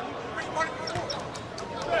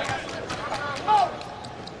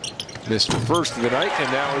 Missed the first of the night,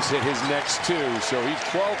 and now has hit his next 2. So he's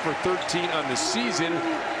 12 for 13 on the season,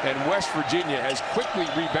 and West Virginia has quickly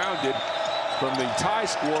rebounded from the tie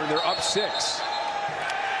score, and they're up 6.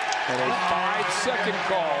 And a 5-second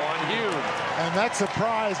call on Hume. And that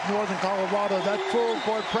surprised Northern Colorado, that full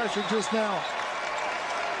court pressure just now.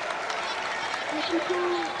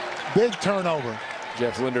 Big turnover.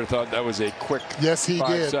 Jeff Linder thought that was a quick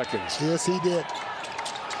 5 seconds. Yes, he did.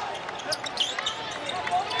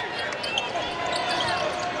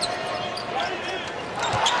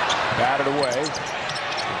 Batted away.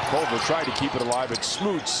 Culver tried to keep it alive, but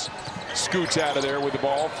Smoots scoots out of there with the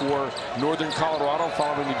ball for Northern Colorado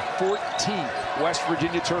following the 14th West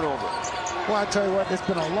Virginia turnover. Well, I tell you what, it's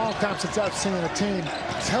been a long time since I've seen a team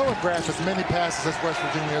telegraph as many passes as West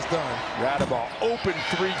Virginia has done. Radaball, open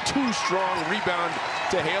 3, too strong. Rebound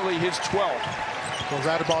to Haley, his 12th. Well,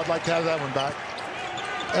 Radaball would like to have that one back.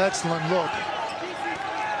 Excellent look.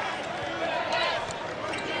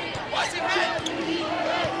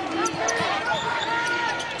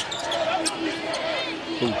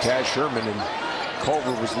 Taz Sherman, and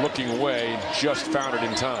Culver was looking away and just found it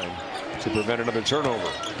in time to prevent another turnover.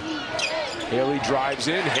 Haley drives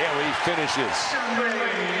in. Haley finishes.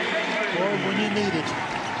 Boy, when you need it.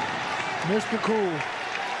 Mr. Cool.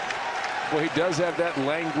 Well, he does have that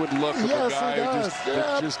languid look of a guy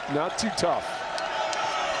who's just not too tough.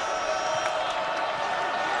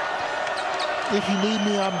 If you need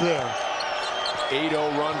me, I'm there.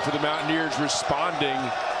 8-0 run for the Mountaineers, responding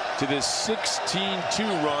to this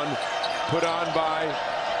 16-2 run put on by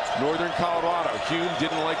Northern Colorado. Hume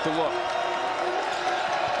didn't like the look.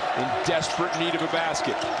 In desperate need of a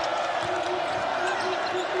basket.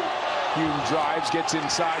 Hume drives, gets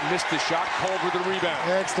inside, missed the shot. Culver the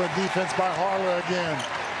rebound. Excellent defense by Harler again.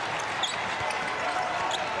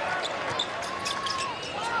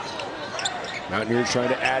 Mountaineers trying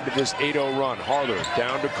to add to this 8-0 run. Harler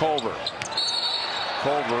down to Culver.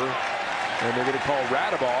 Culver, and they're going to call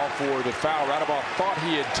Radaball for the foul. Radaball thought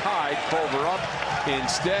he had tied Culver up.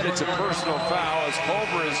 Instead, it's a personal foul as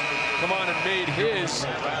Culver has come on and made his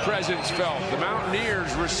presence felt. The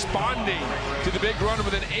Mountaineers responding to the big run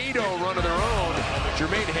with an 8-0 run of their own.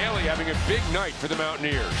 Jermaine Haley having a big night for the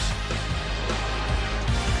Mountaineers.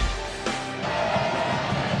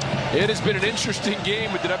 It has been an interesting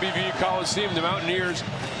game at the WVU Coliseum. The Mountaineers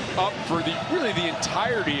up for the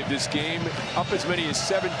entirety of this game, up as many as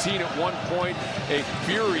 17 at one point. A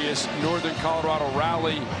furious Northern Colorado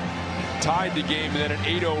rally tied the game, and then an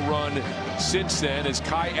 8-0 run since then as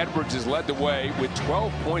Kai Edwards has led the way with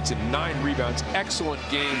 12 points and 9 rebounds. Excellent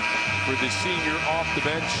game for the senior off the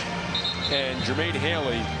bench. And Jermaine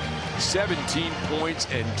Haley, 17 points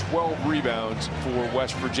and 12 rebounds for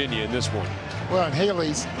West Virginia in this one. Well, and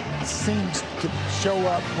Haley seems to show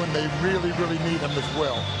up when they really, really need him as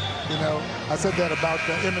well. You know, I said that about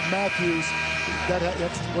Emmett Matthews.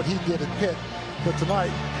 That's what he did at Pitt. But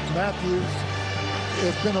tonight, Matthews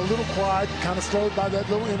has been a little quiet, kind of slowed by that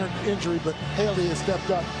little injury, but Haley has stepped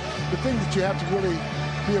up. The thing that you have to really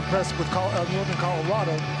be impressed with Northern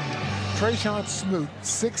Colorado, Trayshawn Smoot,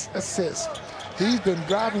 6 assists. He's been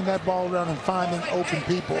driving that ball around and finding open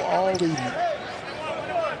people all evening.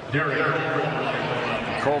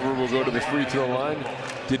 Culver will go to the free throw line.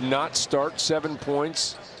 Did not start, 7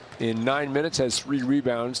 points in 9 minutes, has 3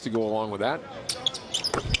 rebounds to go along with that.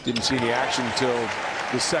 Didn't see any action until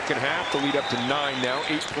the second half. The lead up to 9 now,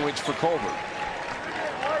 8 points for Culver.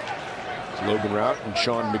 Logan Rout and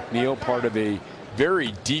Sean McNeil, part of a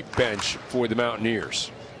very deep bench for the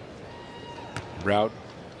Mountaineers. Route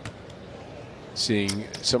seeing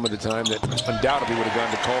some of the time that undoubtedly would have gone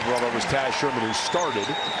to Culver, although it was Taz Sherman who started.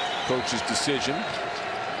 Coach's decision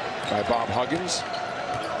by Bob Huggins.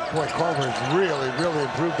 Boy, Culver has really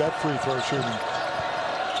improved that free throw shooting.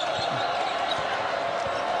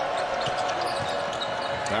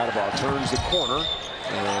 Radaball turns the corner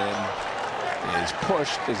and is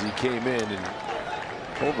pushed as he came in, and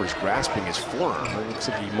Culver's grasping his forearm. It looks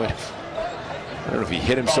like he might have, I don't know if he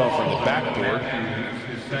hit himself on the backboard.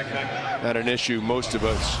 Not an issue most of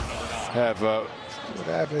us have a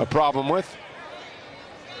problem with.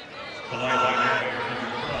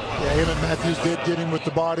 Yeah, Aaron Matthews did get him with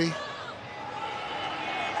the body.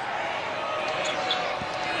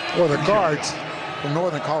 Well, the guards from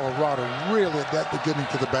Northern Colorado really adept at getting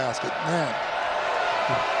to the basket. Man.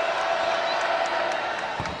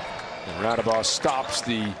 And Radaball stops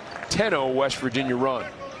the 10-0 West Virginia run.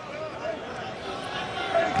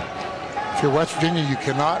 If you're West Virginia, you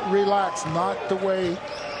cannot relax. Not the way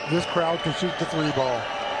this crowd can shoot the three ball.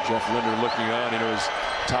 Jeff Linder looking on. You know, his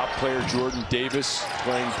top player Jordan Davis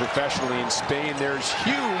playing professionally in Spain. There's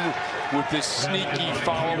Hume with this sneaky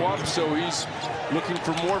follow-up. So he's looking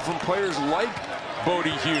for more from players like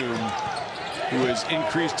Bodie Hume, who has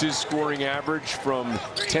increased his scoring average from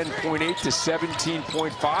 10.8 to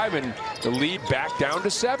 17.5, and the lead back down to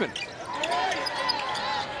 7.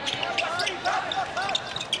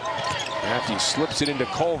 Matthews slips it into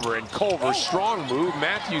Culver, and Culver, strong move.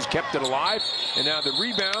 Matthews kept it alive, and now the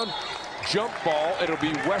rebound, jump ball. It'll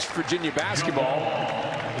be West Virginia basketball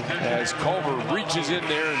as Culver reaches in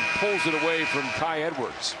there and pulls it away from Kai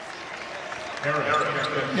Edwards.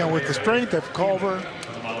 You know, with the strength of Culver,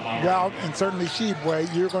 Route, and certainly Shebway,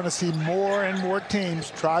 you're going to see more and more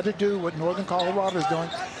teams try to do what Northern Colorado is doing.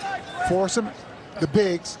 Force them, the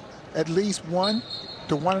bigs, at least 1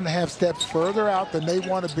 to 1.5 steps further out than they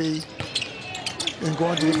want to be in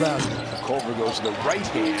going to the basket. Culver goes to the right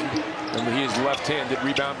hand. Remember, he is left-handed.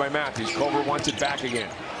 Rebound by Matthews. Culver wants it back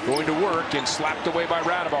again. Going to work and slapped away by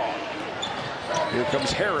Radaball. Here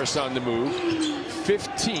comes Harris on the move.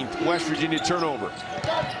 15th West Virginia turnover.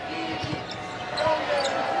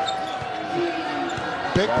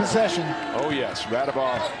 Big possession. Oh yes,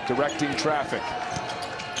 Radaball directing traffic.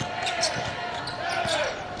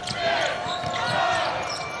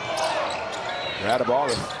 Radaball,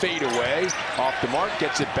 the fadeaway, off the mark,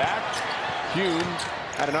 gets it back. Hume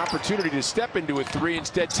had an opportunity to step into a 3,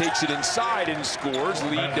 instead takes it inside and scores,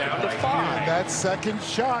 lead down to 5. That second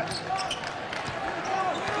shot.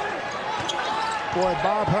 Boy,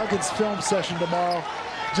 Bob Huggins' film session tomorrow,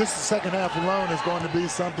 just the second half alone, is going to be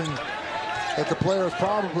something that the players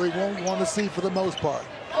probably won't want to see for the most part.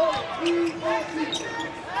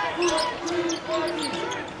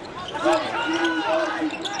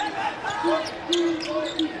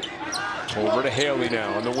 Over to Haley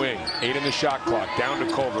now on the wing. 8 in the shot clock. Down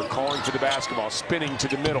to Culver, calling for the basketball, spinning to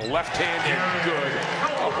the middle. Left hand and good.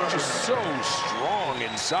 Oh, just so strong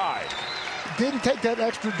inside. Didn't take that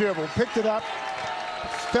extra dribble. Picked it up.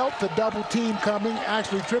 Felt the double team coming.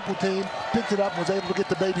 Actually triple team. Picked it up and was able to get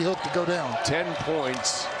the baby hook to go down. 10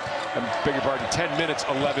 points. I beg your pardon. 10 minutes,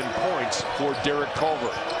 11 points for Derek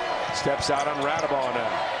Culver. Steps out on Radaball now.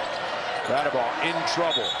 Radaball in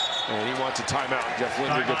trouble. And he wants a timeout. Jeff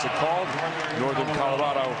Linder gets it called. Northern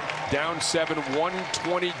Colorado down 7,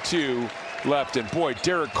 1:22 left. And boy,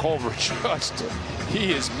 Derek Culver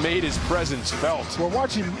he has made his presence felt. Well,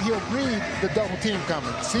 watch him. He'll read the double team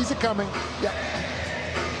coming. Sees it coming. Yep.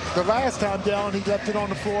 The last time down, he left it on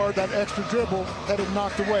the floor. That extra dribble had it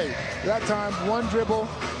knocked away. That time, one dribble,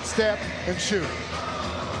 step, and shoot.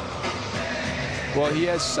 Well, he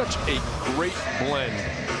has such a great blend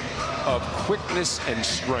of quickness and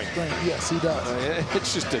strength. Yes, he does.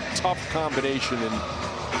 It's just a tough combination, and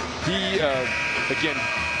he, again,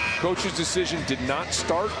 coach's decision did not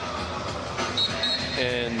start,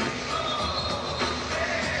 and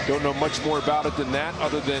don't know much more about it than that,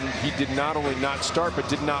 other than he did not only not start, but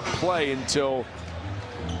did not play until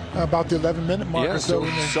about the 11-minute mark. Yeah, so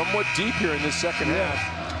somewhat deep here in this second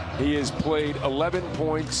half. He has played 11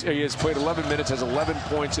 points. He has played 11 minutes, has 11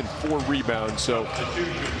 points and 4 rebounds. So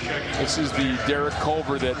this is the Derek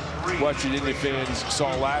Culver that West Virginia fans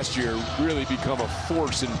saw last year really become a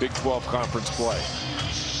force in Big 12 conference play.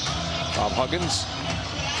 Bob Huggins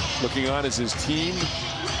looking on as his team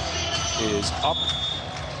is up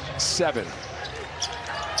 7.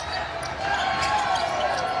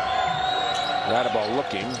 Radaball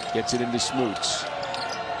looking, gets it into Smoots.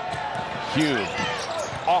 Hume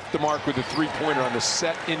off the mark with a 3-pointer on the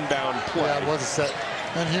set inbound play. Yeah, it was a set.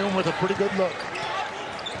 And Hume with a pretty good look.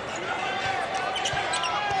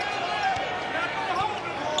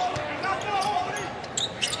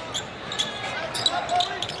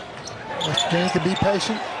 Virginia can be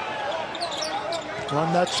patient.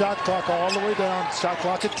 Run that shot clock all the way down. Shot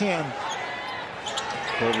clock at 10.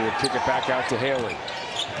 Culver will kick it back out to Haley.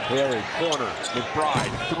 Haley, corner.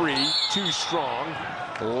 McBride, 3, too strong.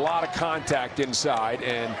 A lot of contact inside,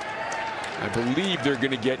 and I believe they're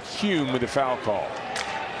going to get Hume with a foul call.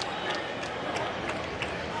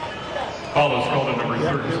 Foul is called on number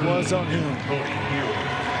 13. It was on Hume.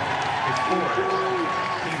 It's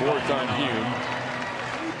Fourth on Hume.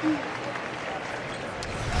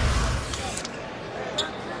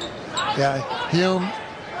 Yeah, Hume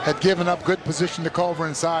had given up good position to Culver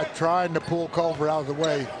inside, trying to pull Culver out of the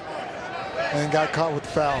way, and got caught with the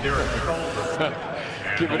foul.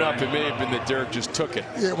 Give it up. It may have been that Derek just took it.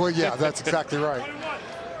 Yeah, well, yeah, that's exactly right.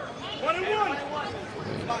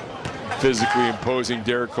 Physically imposing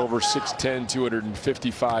Derek Culver, 6'10",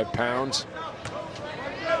 255 pounds.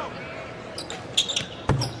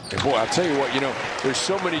 And boy, I'll tell you what, there's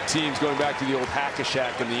so many teams going back to the old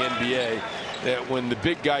hack-a-shack in the NBA that when the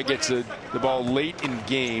big guy gets the ball late in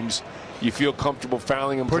games, you feel comfortable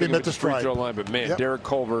fouling him, putting him at the free throw line. But man, Derek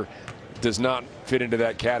Culver does not fit into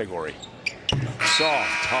that category.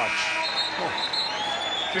 Soft touch.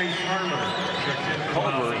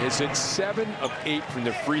 Culver has hit 7 of 8 from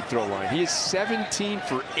the free throw line. He is 17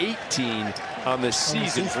 for 18 on the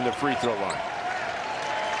season from the free throw line.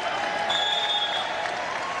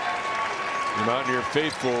 The Mountaineer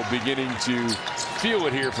faithful beginning to feel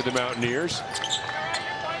it here for the Mountaineers.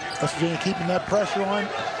 West Virginia keeping that pressure on,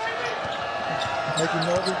 making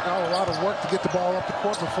Northern Colorado work to get the ball up the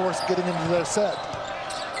court before it's getting into their set.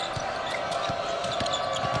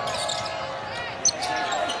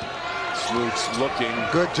 Smoots looking.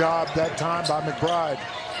 Good job that time by McBride.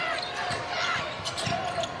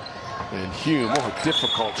 And Hume, a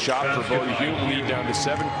difficult shot for Bodie Hume. Lead down to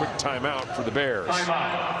 7. Quick timeout for the Bears.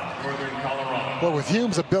 Timeout, Northern Colorado. Well, with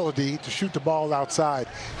Hume's ability to shoot the ball outside,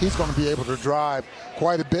 he's going to be able to drive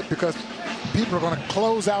quite a bit because people are going to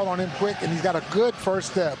close out on him quick, and he's got a good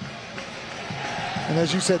first step. And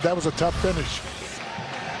as you said, that was a tough finish.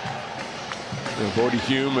 Bodie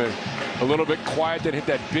Hume, a little bit quiet, then hit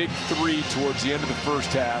that big 3 towards the end of the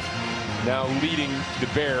first half. Now leading the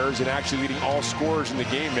Bears and actually leading all scorers in the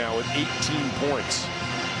game now with 18 points.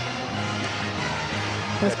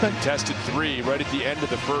 That contested 3 right at the end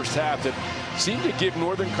of the first half that seemed to give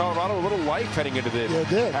Northern Colorado a little life heading into the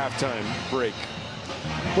halftime break.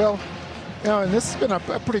 Well, and this has been a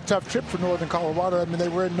pretty tough trip for Northern Colorado. I mean, they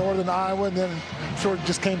were in Northern Iowa, and then sort of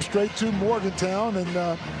just came straight to Morgantown, and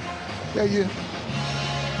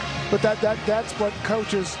but that's what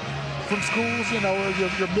coaches from schools, or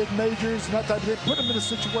your mid-majors and that type of thing, put them in a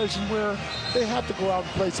situation where they have to go out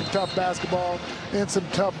and play some tough basketball in some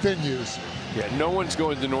tough venues. Yeah, no one's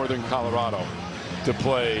going to Northern Colorado to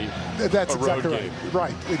play a road game.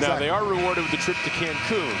 Right, exactly. Now, they are rewarded with the trip to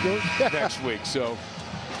Cancun next week, so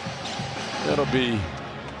that'll be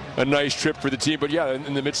a nice trip for the team. But, yeah,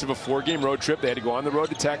 in the midst of a 4-game road trip, they had to go on the road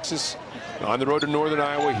to Texas, on the road to Northern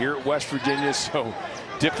Iowa, here at West Virginia, so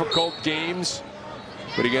difficult games.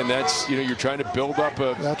 But again, that's, you're trying to build up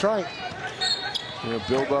a... That's right.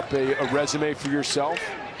 Build up a resume for yourself.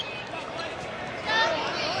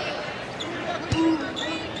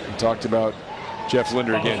 We talked about Jeff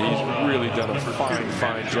Linder again. He's really done a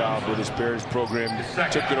fine job with his Bears program.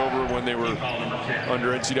 Took it over when they were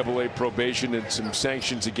under NCAA probation and some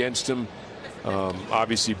sanctions against him.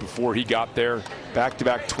 Obviously, before he got there,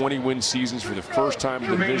 back-to-back 20-win seasons for the first time at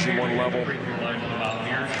the Division I level.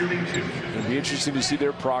 It'll be interesting to see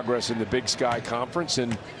their progress in the Big Sky Conference,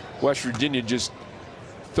 and West Virginia just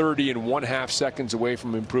 30.5 seconds away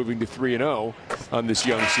from improving to 3-0 on this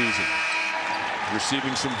young season.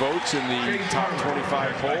 Receiving some votes in the top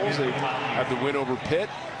 25 polls. They have the win over Pitt.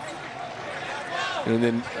 And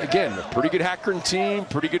then, again, a pretty good Akron team,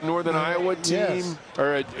 pretty good Northern Iowa team,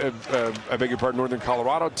 or I beg your pardon, Northern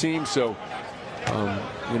Colorado team. So,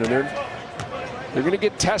 they're going to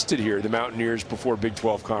get tested here, the Mountaineers, before Big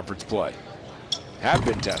 12 conference play. Have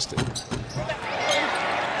been tested.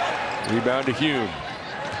 Rebound to Hume.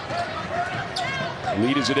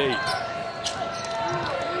 Lead is at 8.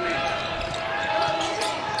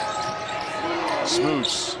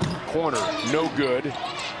 Smoots, corner, no good.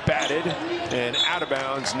 Batted and out of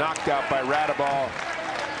bounds, knocked out by Radaball.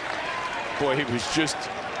 Boy, he was just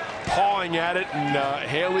pawing at it, and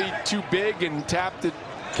Haley too big and tapped it,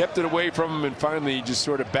 kept it away from him, and finally just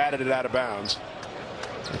sort of batted it out of bounds.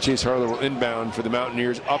 Chase Harler will inbound for the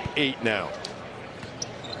Mountaineers, up 8 now.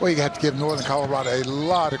 Well, you have to give Northern Colorado a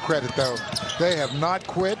lot of credit, though. They have not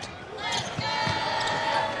quit.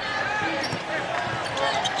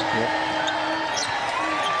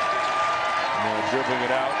 dribbling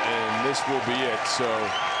it out, and this will be it. So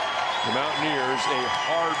the Mountaineers, a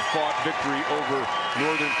hard-fought victory over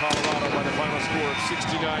Northern Colorado by the final score of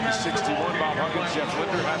 69-61. Bob Huggins, Jeff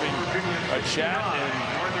Linder having a chat, and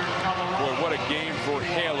boy, what a game for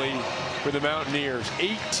Haley for the Mountaineers.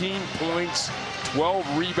 18 points,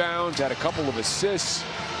 12 rebounds, had a couple of assists,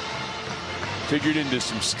 figured into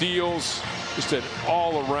some steals. Just an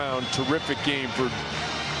all-around terrific game for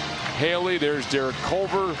Haley. There's Derek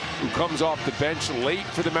Culver, who comes off the bench late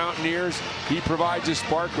for the Mountaineers. He provides a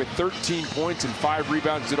spark with 13 points and 5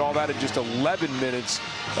 rebounds. Did all that in just 11 minutes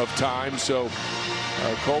of time. So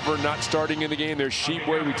Culver not starting in the game. There's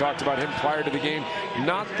Sheepway. We talked about him prior to the game.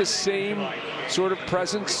 Not the same sort of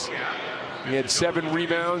presence. He had 7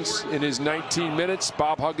 rebounds in his 19 minutes.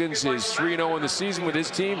 Bob Huggins is 3-0 in the season with his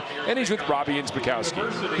team, and he's with Robbie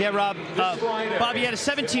Inspikowski. Yeah, Rob. Bob, you had a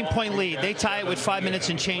 17-point lead. They tie it with 5 minutes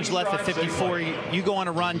and change left at 54. You go on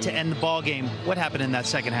a run to end the ball game. What happened in that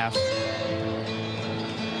second half?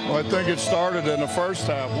 Well, I think it started in the first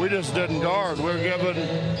half. We just didn't guard. We were given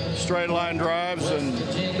straight line drives, and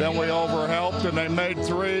then we overhelped, and they made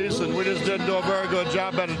threes, and we just didn't do a very good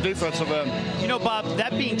job at the defensive end. You know, Bob,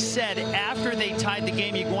 that being said, after they tied the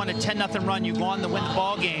game, you go on a 10-0 run, you go on to win the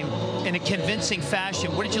ball game in a convincing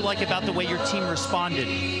fashion. What did you like about the way your team responded?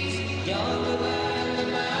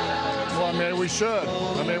 Well, I mean, we should.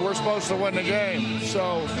 I mean, we're supposed to win the game.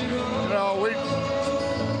 So, you know,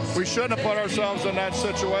 we shouldn't have put ourselves in that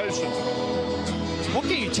situation. What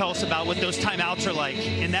can you tell us about what those timeouts are like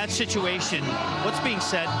in that situation? What's being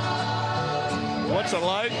said? What's it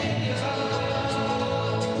like?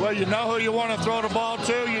 Well, you know who you want to throw the ball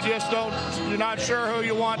to. You just don't. You're not sure who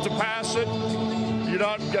you want to pass it. You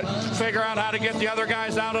don't figure out how to get the other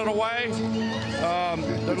guys out of the way.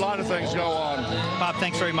 There's a lot of things go on. Bob,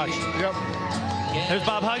 thanks very much. Yep. There's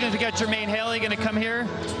Bob Huggins. We got Jermaine Haley going to come here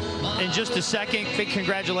in just a second. Big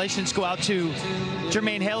congratulations go out to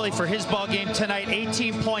Jermaine Haley for his ball game tonight.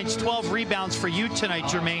 18 points, 12 rebounds for you tonight,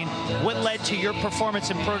 Jermaine. What led to your performance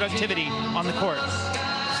and productivity on the court?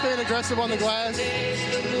 Staying aggressive on the glass,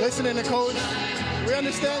 listening to coach. We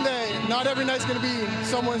understand that not every night's going to be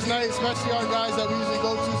someone's night, especially our guys that we usually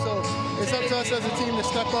go to. So it's up to us as a team to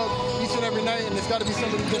step up each and every night, and it's got to be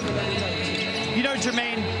somebody different every night. You know,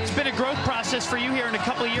 Jermaine, it's been a growth process for you here in a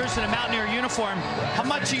couple of years in a Mountaineer uniform. How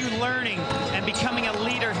much are you learning and becoming a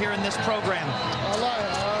leader here in this program? A lot.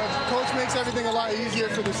 Coach makes everything a lot easier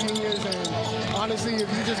for the seniors, and honestly, if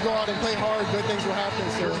you just go out and play hard, good things will happen.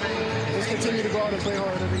 So just continue to go out and play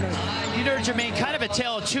hard every night. You know, Jermaine, kind of a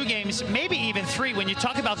tale of 2 games, maybe even 3. When you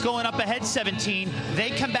talk about going up ahead 17,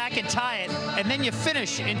 they come back and tie it, and then you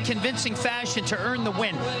finish in convincing fashion to earn the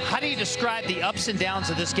win. How do you describe the ups and downs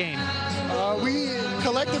of this game? We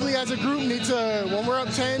collectively as a group need to, when we're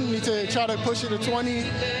up 10, need to try to push it to 20.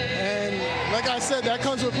 And like I said, that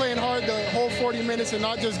comes with playing hard the whole 40 minutes and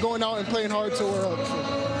not just going out and playing hard till we're up.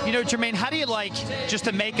 So. You know, Jermaine, how do you like just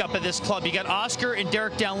the makeup of this club? You got Oscar and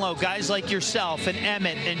Derek down low, guys like yourself and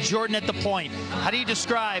Emmett and Jordan at the point. How do you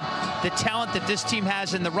describe the talent that this team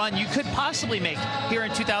has in the run you could possibly make here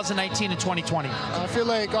in 2019 and 2020? I feel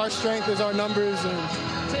like our strength is our numbers, and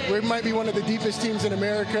we might be one of the deepest teams in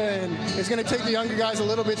America, and it's going to take the younger guys a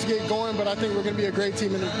little bit to get going, but I think we're going to be a great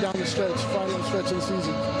team down the stretch, final stretch of the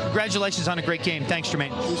season. Congratulations on a great game. Thanks,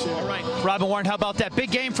 Jermaine. Appreciate it. All right, Robin Warren, how about that? Big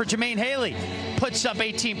game for Jermaine Haley. Puts up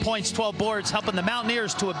 18 points, 12 boards, helping the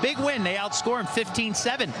Mountaineers to a big win. They outscore them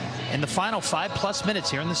 15-7 in the final 5+ minutes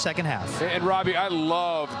here in the second half. And Robbie, I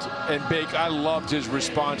loved his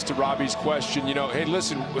response to Robbie's question. You know, hey,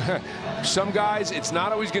 listen, some guys, it's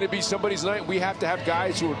not always going to be somebody's night. We have to have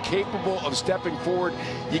guys who are capable of stepping forward.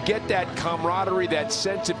 You get that camaraderie, that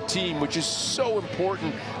sense of team, which is so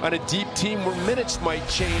important on a deep team where minutes might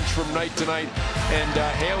change from night to night. And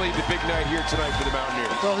Haley, the big night here tonight for the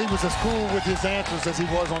Mountaineers. Well, he was as cool with his answers as he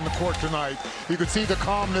was on the court tonight. You could see the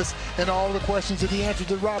calmness in all the questions that he answered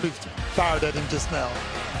that Robbie fired at him just now.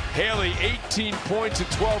 Haley, 18 points and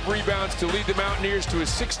 12 rebounds to lead the Mountaineers to a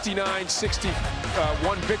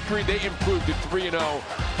 69-61 victory. They improved to 3-0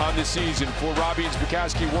 on the season. For Robbie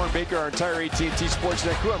Inspikowski, Warren Baker, our entire AT&T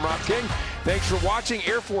Sportsnet crew, I'm Rob King. Thanks for watching.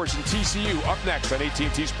 Air Force and TCU up next on AT&T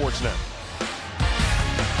Sportsnet.